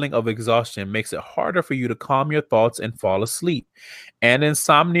overwhelming feeling of exhaustion makes it harder for you to calm your thoughts and fall asleep. And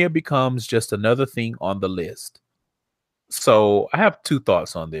insomnia becomes just another thing on the list. So I have two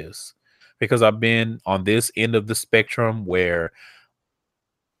thoughts on this, because I've been on this end of the spectrum where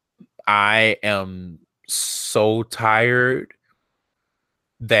I am so tired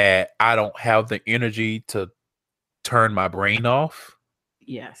that I don't have the energy to turn my brain off.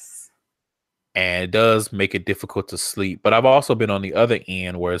 Yes. And it does make it difficult to sleep. But I've also been on the other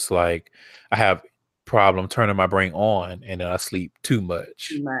end where it's like I have problem turning my brain on and then I sleep too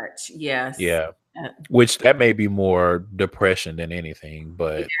much. Yes. Yeah. Which that may be more depression than anything,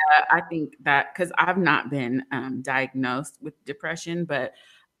 but yeah, I think that, because I've not been diagnosed with depression, but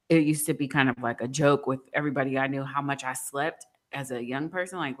it used to be kind of like a joke with everybody I knew how much I slept as a young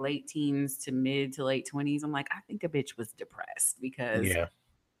person, like late teens to mid to late 20s. I'm like, I think a bitch was depressed because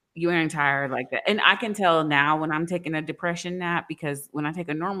you ain't tired like that. And I can tell now when I'm taking a depression nap, because when I take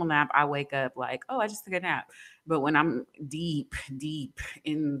a normal nap, I wake up like, oh, I just took a nap. But when I'm deep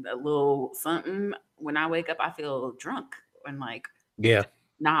in a little something, when I wake up, I feel drunk and like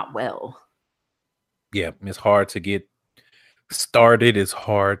not well. Yeah, it's hard to get started. It's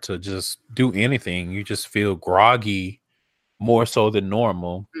hard to just do anything. You just feel groggy more so than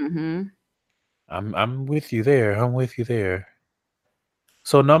normal. Mm-hmm. I'm with you there. I'm with you there.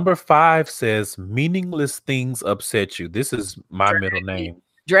 So number 5 says meaningless things upset you. This is my middle name.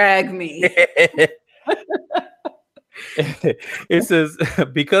 Drag me. It says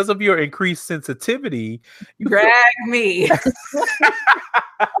because of your increased sensitivity, drag me.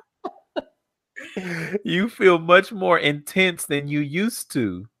 You feel much more intense than you used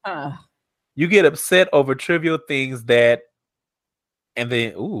to. You get upset over trivial things that, and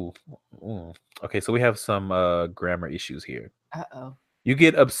then okay, so we have some grammar issues here. You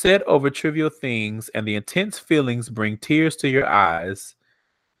get upset over trivial things, and the intense feelings bring tears to your eyes.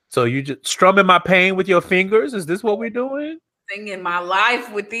 So you just strumming my pain with your fingers? Is this what we're doing? Singing my life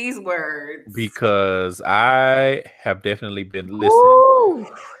with these words. Because I have definitely been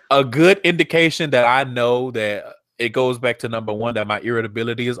listening. A good indication that I know that it goes back to number 1, that my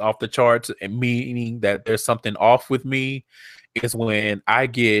irritability is off the charts, and meaning that there's something off with me, is when I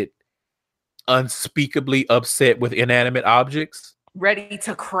get unspeakably upset with inanimate objects. Ready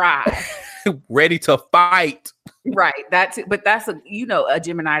to cry. Ready to fight. Right. But that's a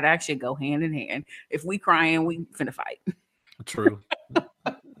Gemini, that should go hand in hand. If we crying, we finna fight. True.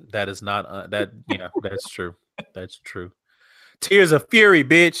 That is not that's true. That's true. Tears of fury,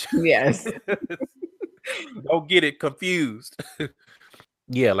 bitch. Yes. Don't get it confused.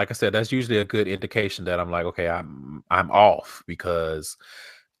 Yeah, like I said, that's usually a good indication that I'm like, okay, I'm off, because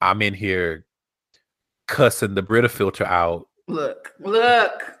I'm in here cussing the Brita filter out. Look.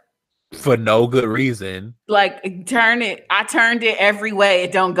 For no good reason. Like, I turned it every way,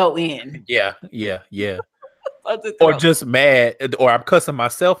 it don't go in. Yeah. Or just mad, or I'm cussing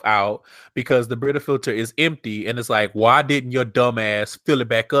myself out because the Brita filter is empty, and it's like, why didn't your dumb ass fill it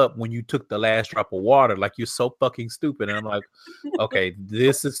back up when you took the last drop of water? Like, you're so fucking stupid. And I'm like, okay,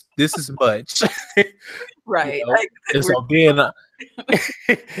 this is much. Right. And so then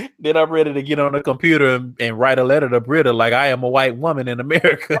I'm ready to get on the computer and write a letter to Brita like I am a white woman in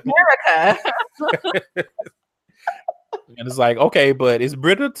America. And it's like, okay, but is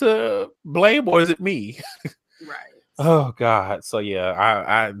Brita to blame or is it me? Right. Oh God. So yeah,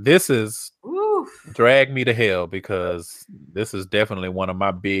 I this is drag me to hell, because this is definitely one of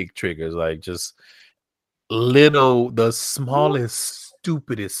my big triggers. Like, just the smallest,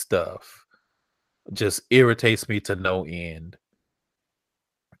 stupidest stuff just irritates me to no end.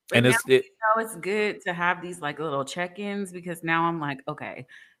 And it's good to have these like little check-ins, because now I'm like, okay,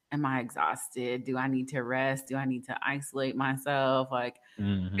 am I exhausted? Do I need to rest? Do I need to isolate myself? Like,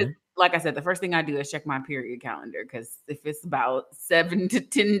 like I said, the first thing I do is check my period calendar, because if it's about 7 to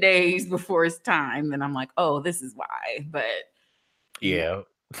 10 days before it's time, then I'm like, oh, this is why. But yeah,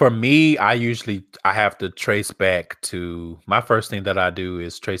 for me, I have to trace back to, my first thing that I do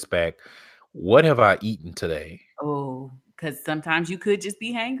is trace back, what have I eaten today? Oh, because sometimes you could just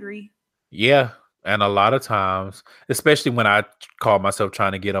be hangry. Yeah. And a lot of times, especially when I call myself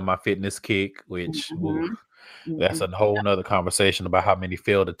trying to get on my fitness kick, which that's a whole nother conversation about how many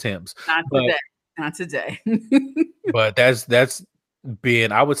failed attempts. Not today. But that's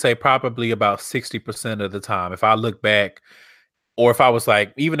been, I would say, probably about 60% of the time. If I look back, or if I was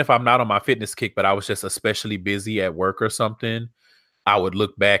like, even if I'm not on my fitness kick, but I was just especially busy at work or something, I would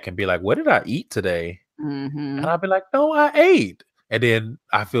look back and be like, what did I eat today? And I'd be like, no, I ate. And then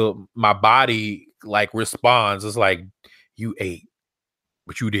I feel my body like responds. It's like, you ate,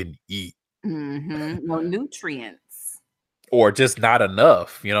 but you didn't eat. No nutrients. Or just not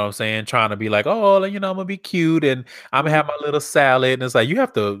enough. You know what I'm saying? Trying to be like, oh, I'm gonna be cute and I'm gonna have my little salad. And it's like, you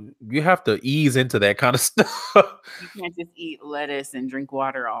have to ease into that kind of stuff. You can't just eat lettuce and drink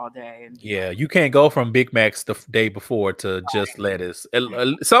water all day. Yeah, you can't go from Big Macs the day before to just lettuce.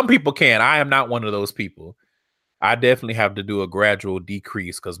 Some people can. I am not one of those people. I definitely have to do a gradual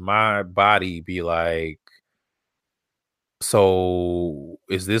decrease, because my body be like, so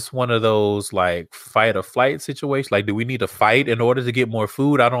is this one of those like fight or flight situations? Like, do we need to fight in order to get more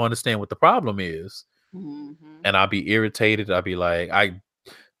food? I don't understand what the problem is. And I'll be irritated. I'll be like, I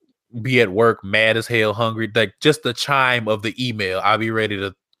be at work mad as hell, hungry. Like, just the chime of the email, I'll be ready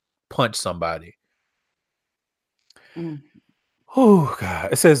to punch somebody. Oh,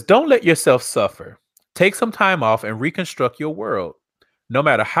 God. It says, don't let yourself suffer. Take some time off and reconstruct your world. No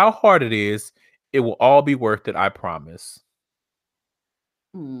matter how hard it is, it will all be worth it, I promise.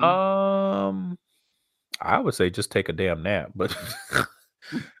 Hmm. Um, I would say just take a damn nap, but I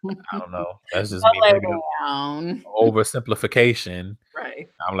don't know. That's just Don't me, lay maybe an down. oversimplification. Right.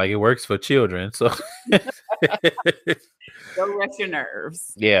 I'm like, it works for children, so Go rest your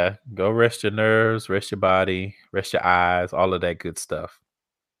nerves. yeah, go rest your nerves, rest your body, rest your eyes, all of that good stuff.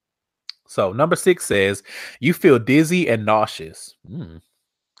 So number 6 says, you feel dizzy and nauseous.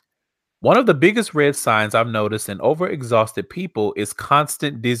 One of the biggest red signs I've noticed in overexhausted people is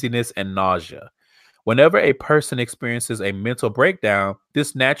constant dizziness and nausea. Whenever a person experiences a mental breakdown,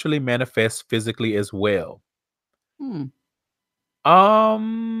 this naturally manifests physically as well. Hmm.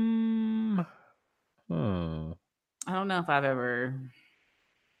 Um, hmm. I don't know if I've ever.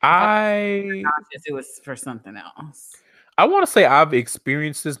 If I I nauseous, it was for something else. I want to say I've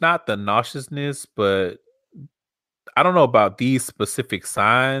experienced this, not the nauseousness, but I don't know about these specific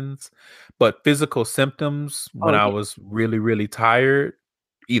signs, but physical symptoms when Oh I yeah. was really, really tired,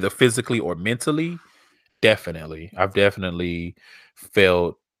 either physically or mentally, definitely. I've definitely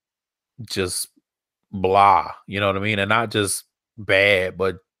felt just blah, you know what I mean? And not just bad,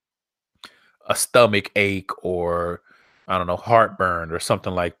 but a stomach ache or I don't know, heartburn or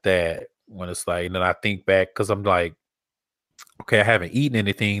something like that. When it's like, and then I think back because I'm like, okay, I haven't eaten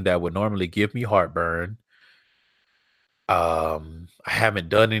anything that would normally give me heartburn. I haven't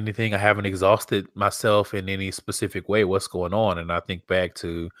done anything. I haven't exhausted myself in any specific way. What's going on? And I think back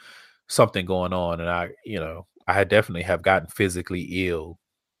to something going on, and I had definitely have gotten physically ill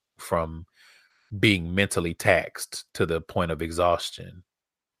from being mentally taxed to the point of exhaustion.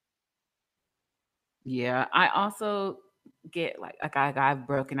 Yeah. I also get I've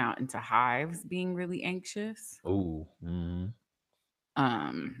broken out into hives being really anxious. Ooh, mhm.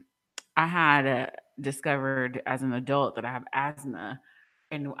 Um, I had discovered as an adult that I have asthma,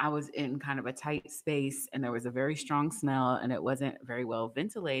 and I was in kind of a tight space, and there was a very strong smell, and it wasn't very well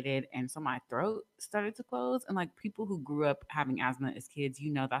ventilated, and so my throat started to close. And like people who grew up having asthma as kids,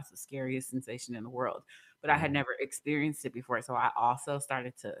 that's the scariest sensation in the world. But I had Mm. never experienced it before, so I also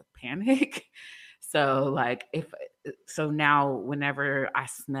started to panic. So like if so now whenever I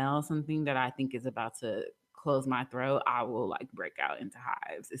smell something that I think is about to close my throat, I will like break out into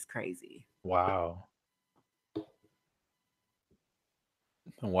hives. It's crazy. Wow.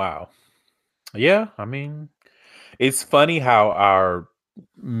 Wow. Yeah, I mean, it's funny how our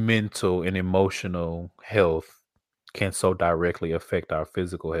mental and emotional health can so directly affect our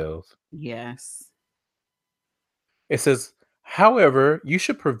physical health. Yes. It says, however, you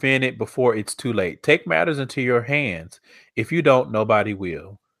should prevent it before it's too late. Take matters into your hands. If you don't, nobody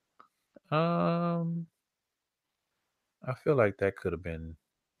will. Um, I feel like that could have been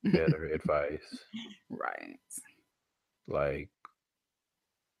better advice. Right. Like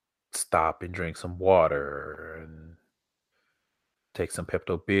stop and drink some water and take some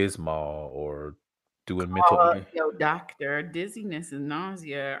Pepto Bismol or do a mental. Yo, doctor, dizziness and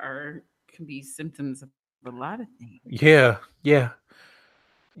nausea are can be symptoms of a lot of things. Yeah, yeah,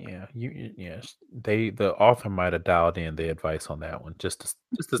 yeah. Yes. The author might have dialed in the advice on that one just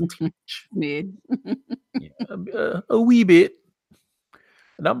a touch. Mid. Yeah, a wee bit.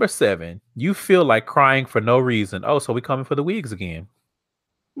 Number 7, you feel like crying for no reason. Oh, so we coming for the wigs again.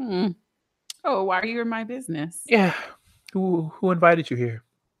 Hmm. Oh, why are you in my business? Yeah. Who invited you here?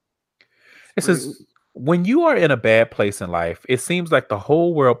 It's It rude. says, when you are in a bad place in life, it seems like the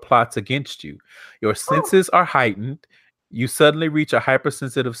whole world plots against you. Your Oh, senses are heightened. You suddenly reach a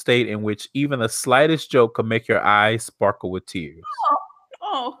hypersensitive state in which even the slightest joke can make your eyes sparkle with tears.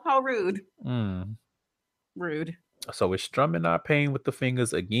 how rude. Mm. Rude. So we're strumming our pain with the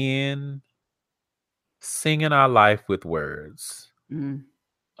fingers again, singing our life with words. Mm,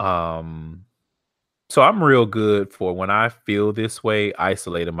 Um, so I'm real good for when I feel this way,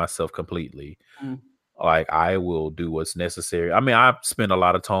 isolating myself completely. mm. Like I will do what's necessary. I mean, I spend a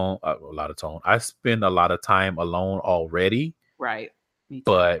lot of tone. I spend a lot of time alone already, Right. Me too.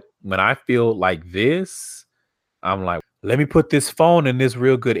 but when I feel like this, I'm like, let me put this phone in this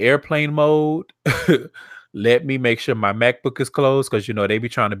real good airplane mode. Let me make sure my MacBook is closed because they be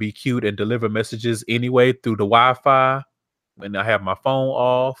trying to be cute and deliver messages anyway through the Wi-Fi when I have my phone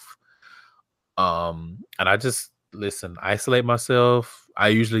off. And I just listen, isolate myself. I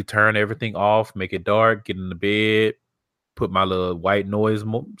usually turn everything off, make it dark, get in the bed, put my little white noise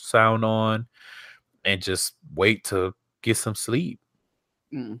sound on, and just wait to get some sleep.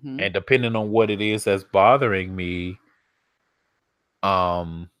 Hmm. And depending on what it is that's bothering me,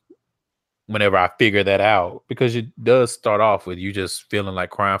 um, whenever I figure that out, because it does start off with you just feeling like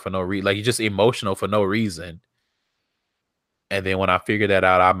crying for no reason, like you're just emotional for no reason. And then when I figure that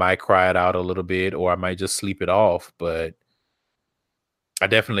out, I might cry it out a little bit, or I might just sleep it off. But I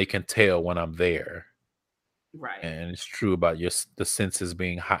definitely can tell when I'm there. Right. And it's true about the senses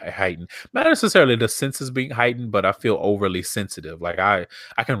being heightened. Not necessarily the senses being heightened, but I feel overly sensitive. Like I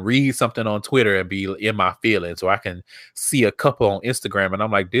can read something on Twitter and be in my feelings, or I can see a couple on Instagram and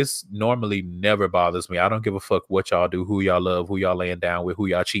I'm like, this normally never bothers me. I don't give a fuck what y'all do, who y'all love, who y'all laying down with, who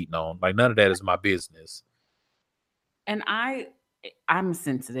y'all cheating on. Like none of that is my business. And I'm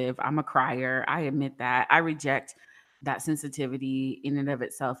sensitive. I'm a crier. I admit that. I reject that sensitivity in and of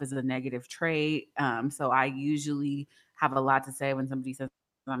itself is a negative trait. So I usually have a lot to say when somebody says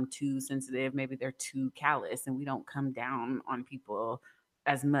I'm too sensitive. Maybe they're too callous, and we don't come down on people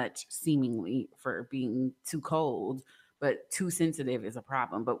as much seemingly for being too cold, but too sensitive is a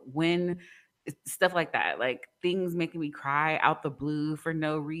problem. But when stuff like that, like things making me cry out the blue for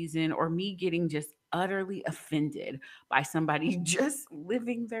no reason, or me getting just utterly offended by somebody just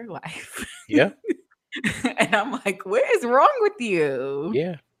living their life. Yeah. And I'm like, what is wrong with you?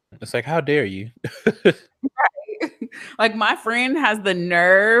 Yeah. It's like, how dare you? Like my friend has the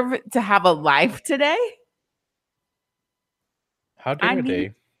nerve to have a life today. How dare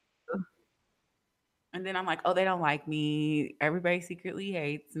they? And then I'm like, oh, they don't like me. Everybody secretly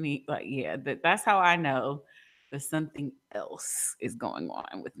hates me. Like, yeah, that's how I know that something else is going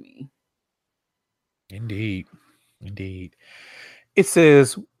on with me. Indeed. Indeed. It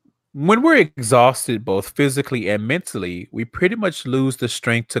says, when we're exhausted, both physically and mentally, we pretty much lose the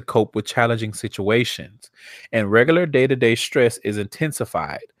strength to cope with challenging situations, and regular day to day stress is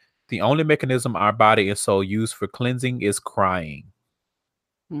intensified. The only mechanism our body and soul use for cleansing is crying.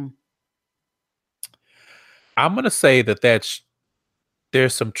 Hmm. I'm going to say that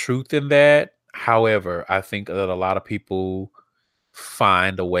there's some truth in that. However, I think that a lot of people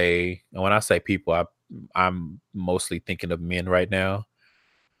find a way, and when I say people, I'm mostly thinking of men right now,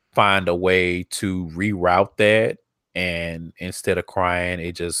 find a way to reroute that, and instead of crying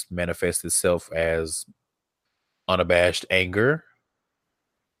it just manifests itself as unabashed anger,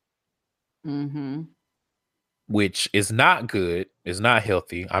 Mm-hmm. which is not good, is not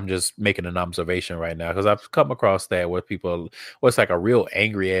healthy. I'm just making an observation right now because I've come across that where people, well, it's like a real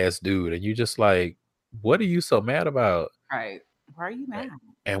angry ass dude and you just like, what are you so mad about? Right. Why are you mad?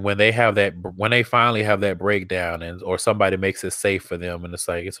 And when they have that, when they finally have that breakdown, and or somebody makes it safe for them and it's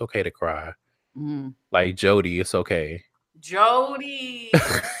like, it's okay to cry, like Jody, it's okay. Jody.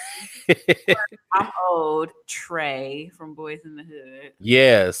 I'm old. Trey from Boys in the Hood.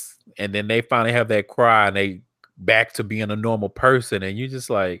 Yes. And then they finally have that cry and they back to being a normal person. And you just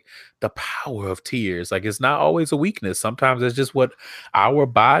like the power of tears. Like it's not always a weakness. Sometimes it's just what our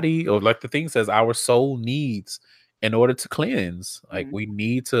body, or like the thing says, our soul needs in order to cleanse. Like we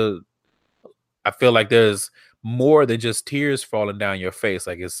need to, I feel like there's more than just tears falling down your face.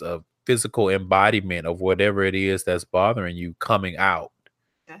 Like it's a physical embodiment of whatever it is that's bothering you coming out.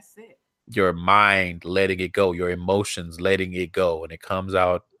 That's it. Your mind letting it go, your emotions letting it go, and it comes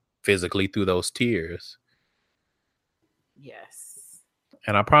out physically through those tears. Yes.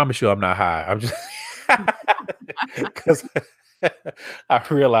 And I promise you I'm not high. I'm just because I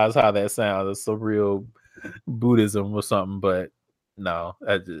realize how that sounds. It's some real Buddhism or something, but no,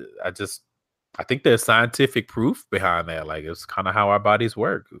 I think there's scientific proof behind that. Like it's kind of how our bodies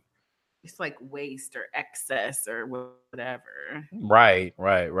work. It's like waste or excess or whatever. Right.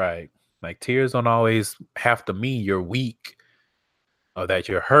 Like tears don't always have to mean you're weak or that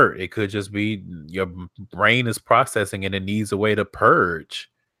you're hurt. It could just be your brain is processing and it needs a way to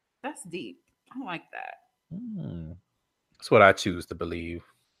purge. That's deep. I like that. That's what I choose to believe.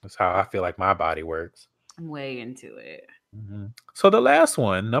 That's how I feel like my body works. I'm way into it. Mm-hmm. So the last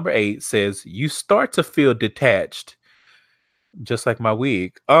one, number 8, says you start to feel detached, just like my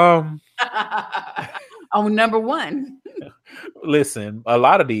wig. Oh, number 1. Listen, a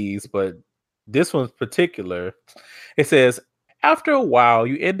lot of these, but this one's particular. It says after a while,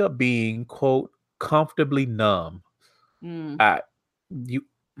 you end up being, quote, comfortably numb. You,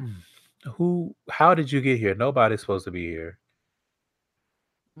 how did you get here? Nobody's supposed to be here.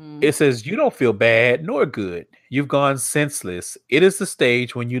 It says you don't feel bad nor good. You've gone senseless. It is the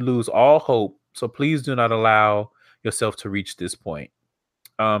stage when you lose all hope. So please do not allow yourself to reach this point.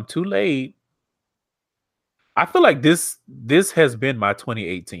 Too late. I feel like this has been my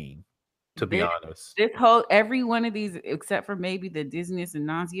 2018. To be honest, this whole every one of these, except for maybe the dizziness and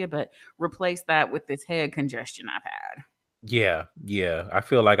nausea, but replace that with this head congestion I've had. Yeah. I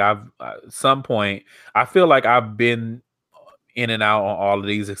feel like I've at some point, I feel like I've been in and out on all of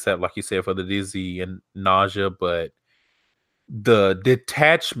these, except like you said for the dizzy and nausea, but the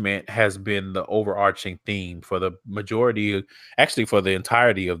detachment has been the overarching theme for the majority, actually for the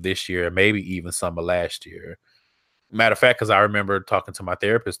entirety of this year, maybe even some of last year. Matter of fact, because I remember talking to my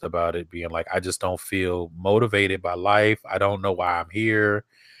therapist about it, being like, I just don't feel motivated by life. I don't know why I'm here.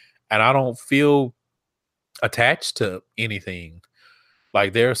 And I don't feel attached to anything.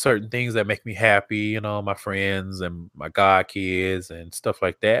 Like there are certain things that make me happy, my friends and my god kids and stuff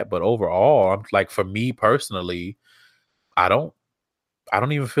like that. But overall, I'm like, for me personally, I don't I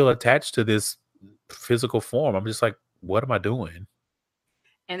don't even feel attached to this physical form. I'm just like, what am I doing?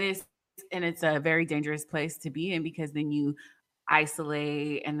 And it's a very dangerous place to be in, because then you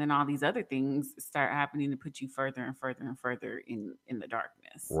isolate, and then all these other things start happening to put you further and further and further in the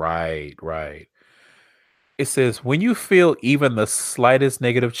darkness. Right, right. It says, when you feel even the slightest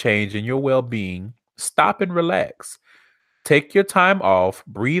negative change in your well being, stop and relax. Take your time off,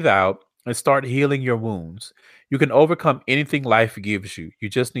 breathe out, and start healing your wounds. You can overcome anything life gives you. You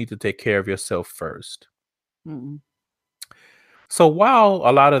just need to take care of yourself first. Mm. So while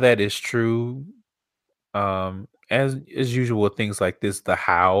a lot of that is true, as usual, things like this, the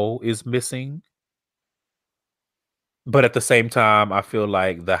how is missing. But at the same time, I feel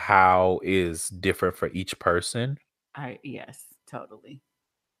like the how is different for each person. Yes, totally.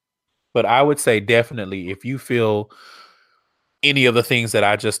 But I would say definitely if you feel any of the things that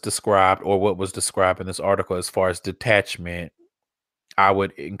I just described or what was described in this article as far as detachment, I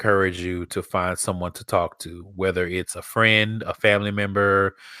would encourage you to find someone to talk to, whether it's a friend, a family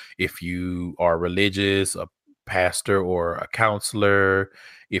member, if you are religious, a pastor or a counselor,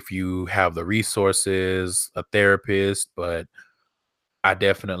 if you have the resources, a therapist. But I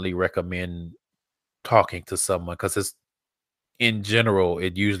definitely recommend talking to someone because it's in general,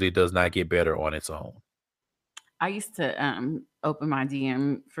 it usually does not get better on its own. I used to open my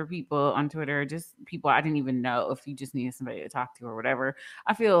DM for people on Twitter, just people I didn't even know, if you just needed somebody to talk to or whatever.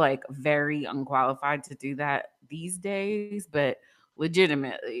 I feel like very unqualified to do that these days, but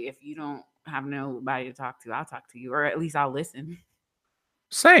legitimately, if you don't have nobody to talk to, I'll talk to you, or at least I'll listen.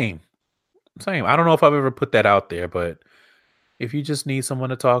 Same, same. I don't know if I've ever put that out there, but if you just need someone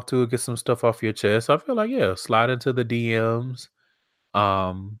to talk to, get some stuff off your chest, I feel like, yeah, slide into the DMs.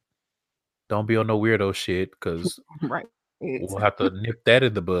 Um, don't be on no weirdo shit because Right. we'll have to nip that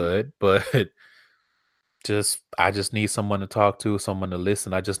in the bud. But I just need someone to talk to, someone to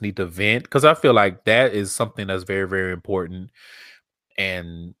listen. I just need to vent because I feel like that is something that's very, very important.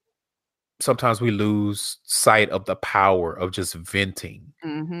 And sometimes we lose sight of the power of just venting.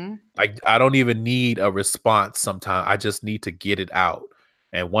 Mm-hmm. Like I don't even need a response sometimes. I just need to get it out.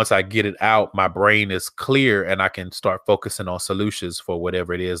 And once I get it out, my brain is clear and I can start focusing on solutions for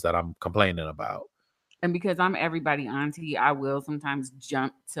whatever it is that I'm complaining about. And because I'm everybody auntie, I will sometimes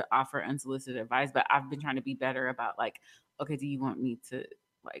jump to offer unsolicited advice, but I've been trying to be better about like, okay, do you want me to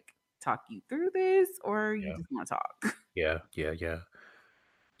like talk you through this, or you Yeah. just want to talk? Yeah. Yeah. Yeah.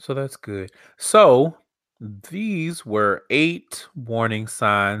 So that's good. So these were 8 warning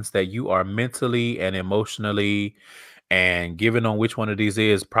signs that you are mentally and emotionally, and given on which one of these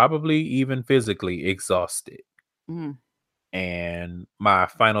is, probably even physically exhausted. Mm, And my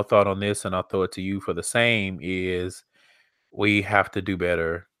final thought on this, and I'll throw it to you for the same, is we have to do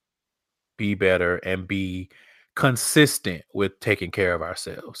better, and be consistent with taking care of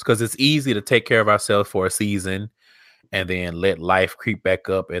ourselves. Because it's easy to take care of ourselves for a season and then let life creep back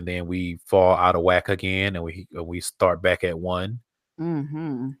up, and then we fall out of whack again, and we start back at one.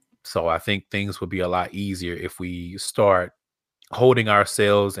 mm-hmm. So I think things would be a lot easier if we start holding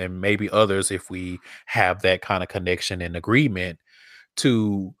ourselves and maybe others, if we have that kind of connection and agreement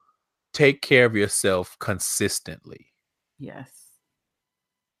to take care of yourself consistently. Yes.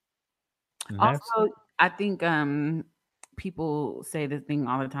 And that's Also, I think people say this thing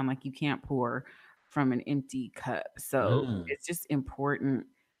all the time, like you can't pour from an empty cup. So mm, it's just important,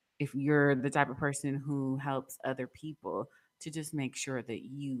 if you're the type of person who helps other people, to just make sure that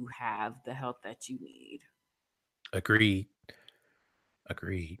you have the help that you need. agreed.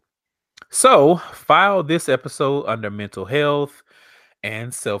 Agreed. So file this episode under mental health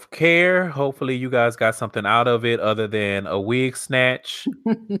and self-care. Hopefully you guys got something out of it other than a wig snatch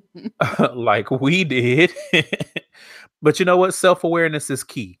like we did. But you know what? Self-awareness is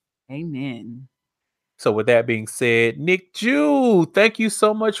key. Amen. So with that being said, Nick Jew, thank you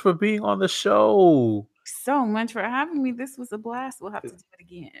so much for being on the show. So much for having me. This was a blast. We'll have to do it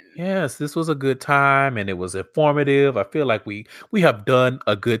again. Yes, this was a good time and it was informative. I feel like we have done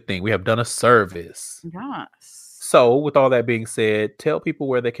a good thing. We have done a service. Yes. So, with all that being said, tell people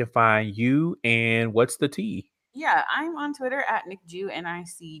where they can find you and what's the tea. Yeah, I'm on Twitter at NickJu,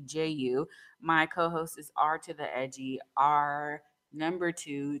 NICJU. My co-host is R to the Edgy, R number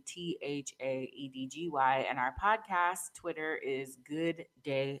two THAEDGY, and our podcast Twitter is Good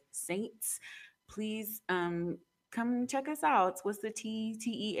Day Saints. Please come check us out. What's the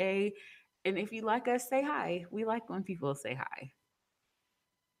TEA? And if you like us, say hi. We like when people say hi.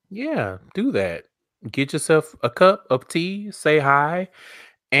 Yeah, do that. Get yourself a cup of tea, say hi,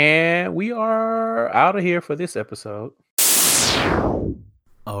 and we are out of here for this episode.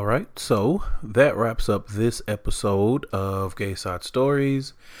 All right, so that wraps up this episode of Gay Side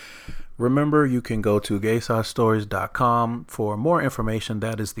Stories. Remember, you can go to gaysidestories.com for more information.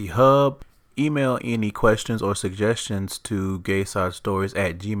 That is the hub. Email any questions or suggestions to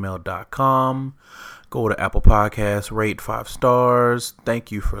gaysidestories@gmail.com. Go to Apple Podcasts, rate 5 stars.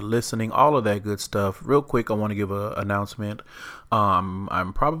 Thank you for listening. All of that good stuff. Real quick, I want to give an announcement.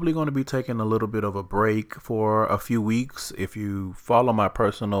 I'm probably going to be taking a little bit of a break for a few weeks. If you follow my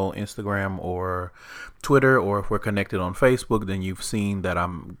personal Instagram or Twitter, or if we're connected on Facebook, then you've seen that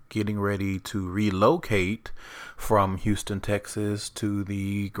I'm getting ready to relocate from Houston, Texas to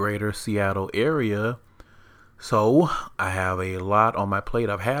the greater Seattle area. So I have a lot on my plate.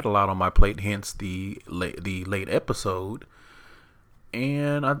 I've had a lot on my plate, hence the late episode.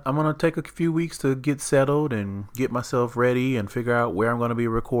 And I'm going to take a few weeks to get settled and get myself ready and figure out where I'm going to be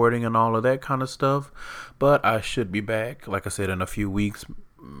recording and all of that kind of stuff. But I should be back, like I said, in a few weeks,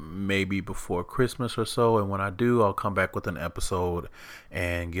 maybe before Christmas or so. And when I do, I'll come back with an episode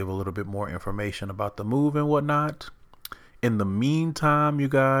and give a little bit more information about the move and whatnot. In the meantime, you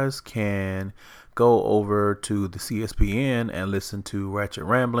guys can go over to the CSPN and listen to Ratchet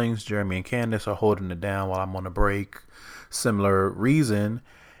Ramblings. Jeremy and Candace are holding it down while I'm on a break. Similar reason.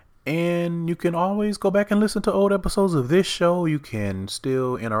 And you can always go back and listen to old episodes of this show. You can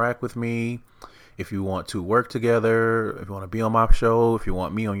still interact with me if you want to work together, if you want to be on my show, if you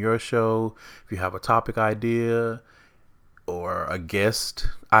want me on your show, if you have a topic idea or a guest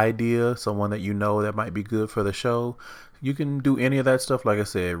idea, someone that you know that might be good for the show. You can do any of that stuff. Like I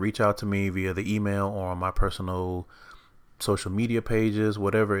said, reach out to me via the email or on my personal social media pages,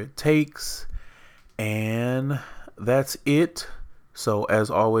 whatever it takes. And that's it. So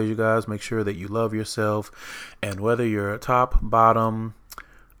as always, you guys, make sure that you love yourself. And whether you're top, bottom,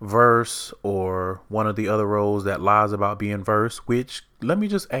 verse, or one of the other roles that lies about being verse, which let me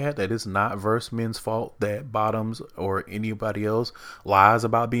just add that it's not verse men's fault that bottoms or anybody else lies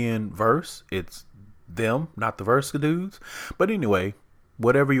about being verse. It's them, not the verse dudes. But anyway,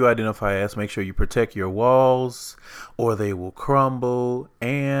 whatever you identify as, make sure you protect your walls or they will crumble.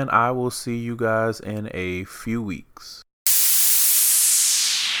 And I will see you guys in a few weeks.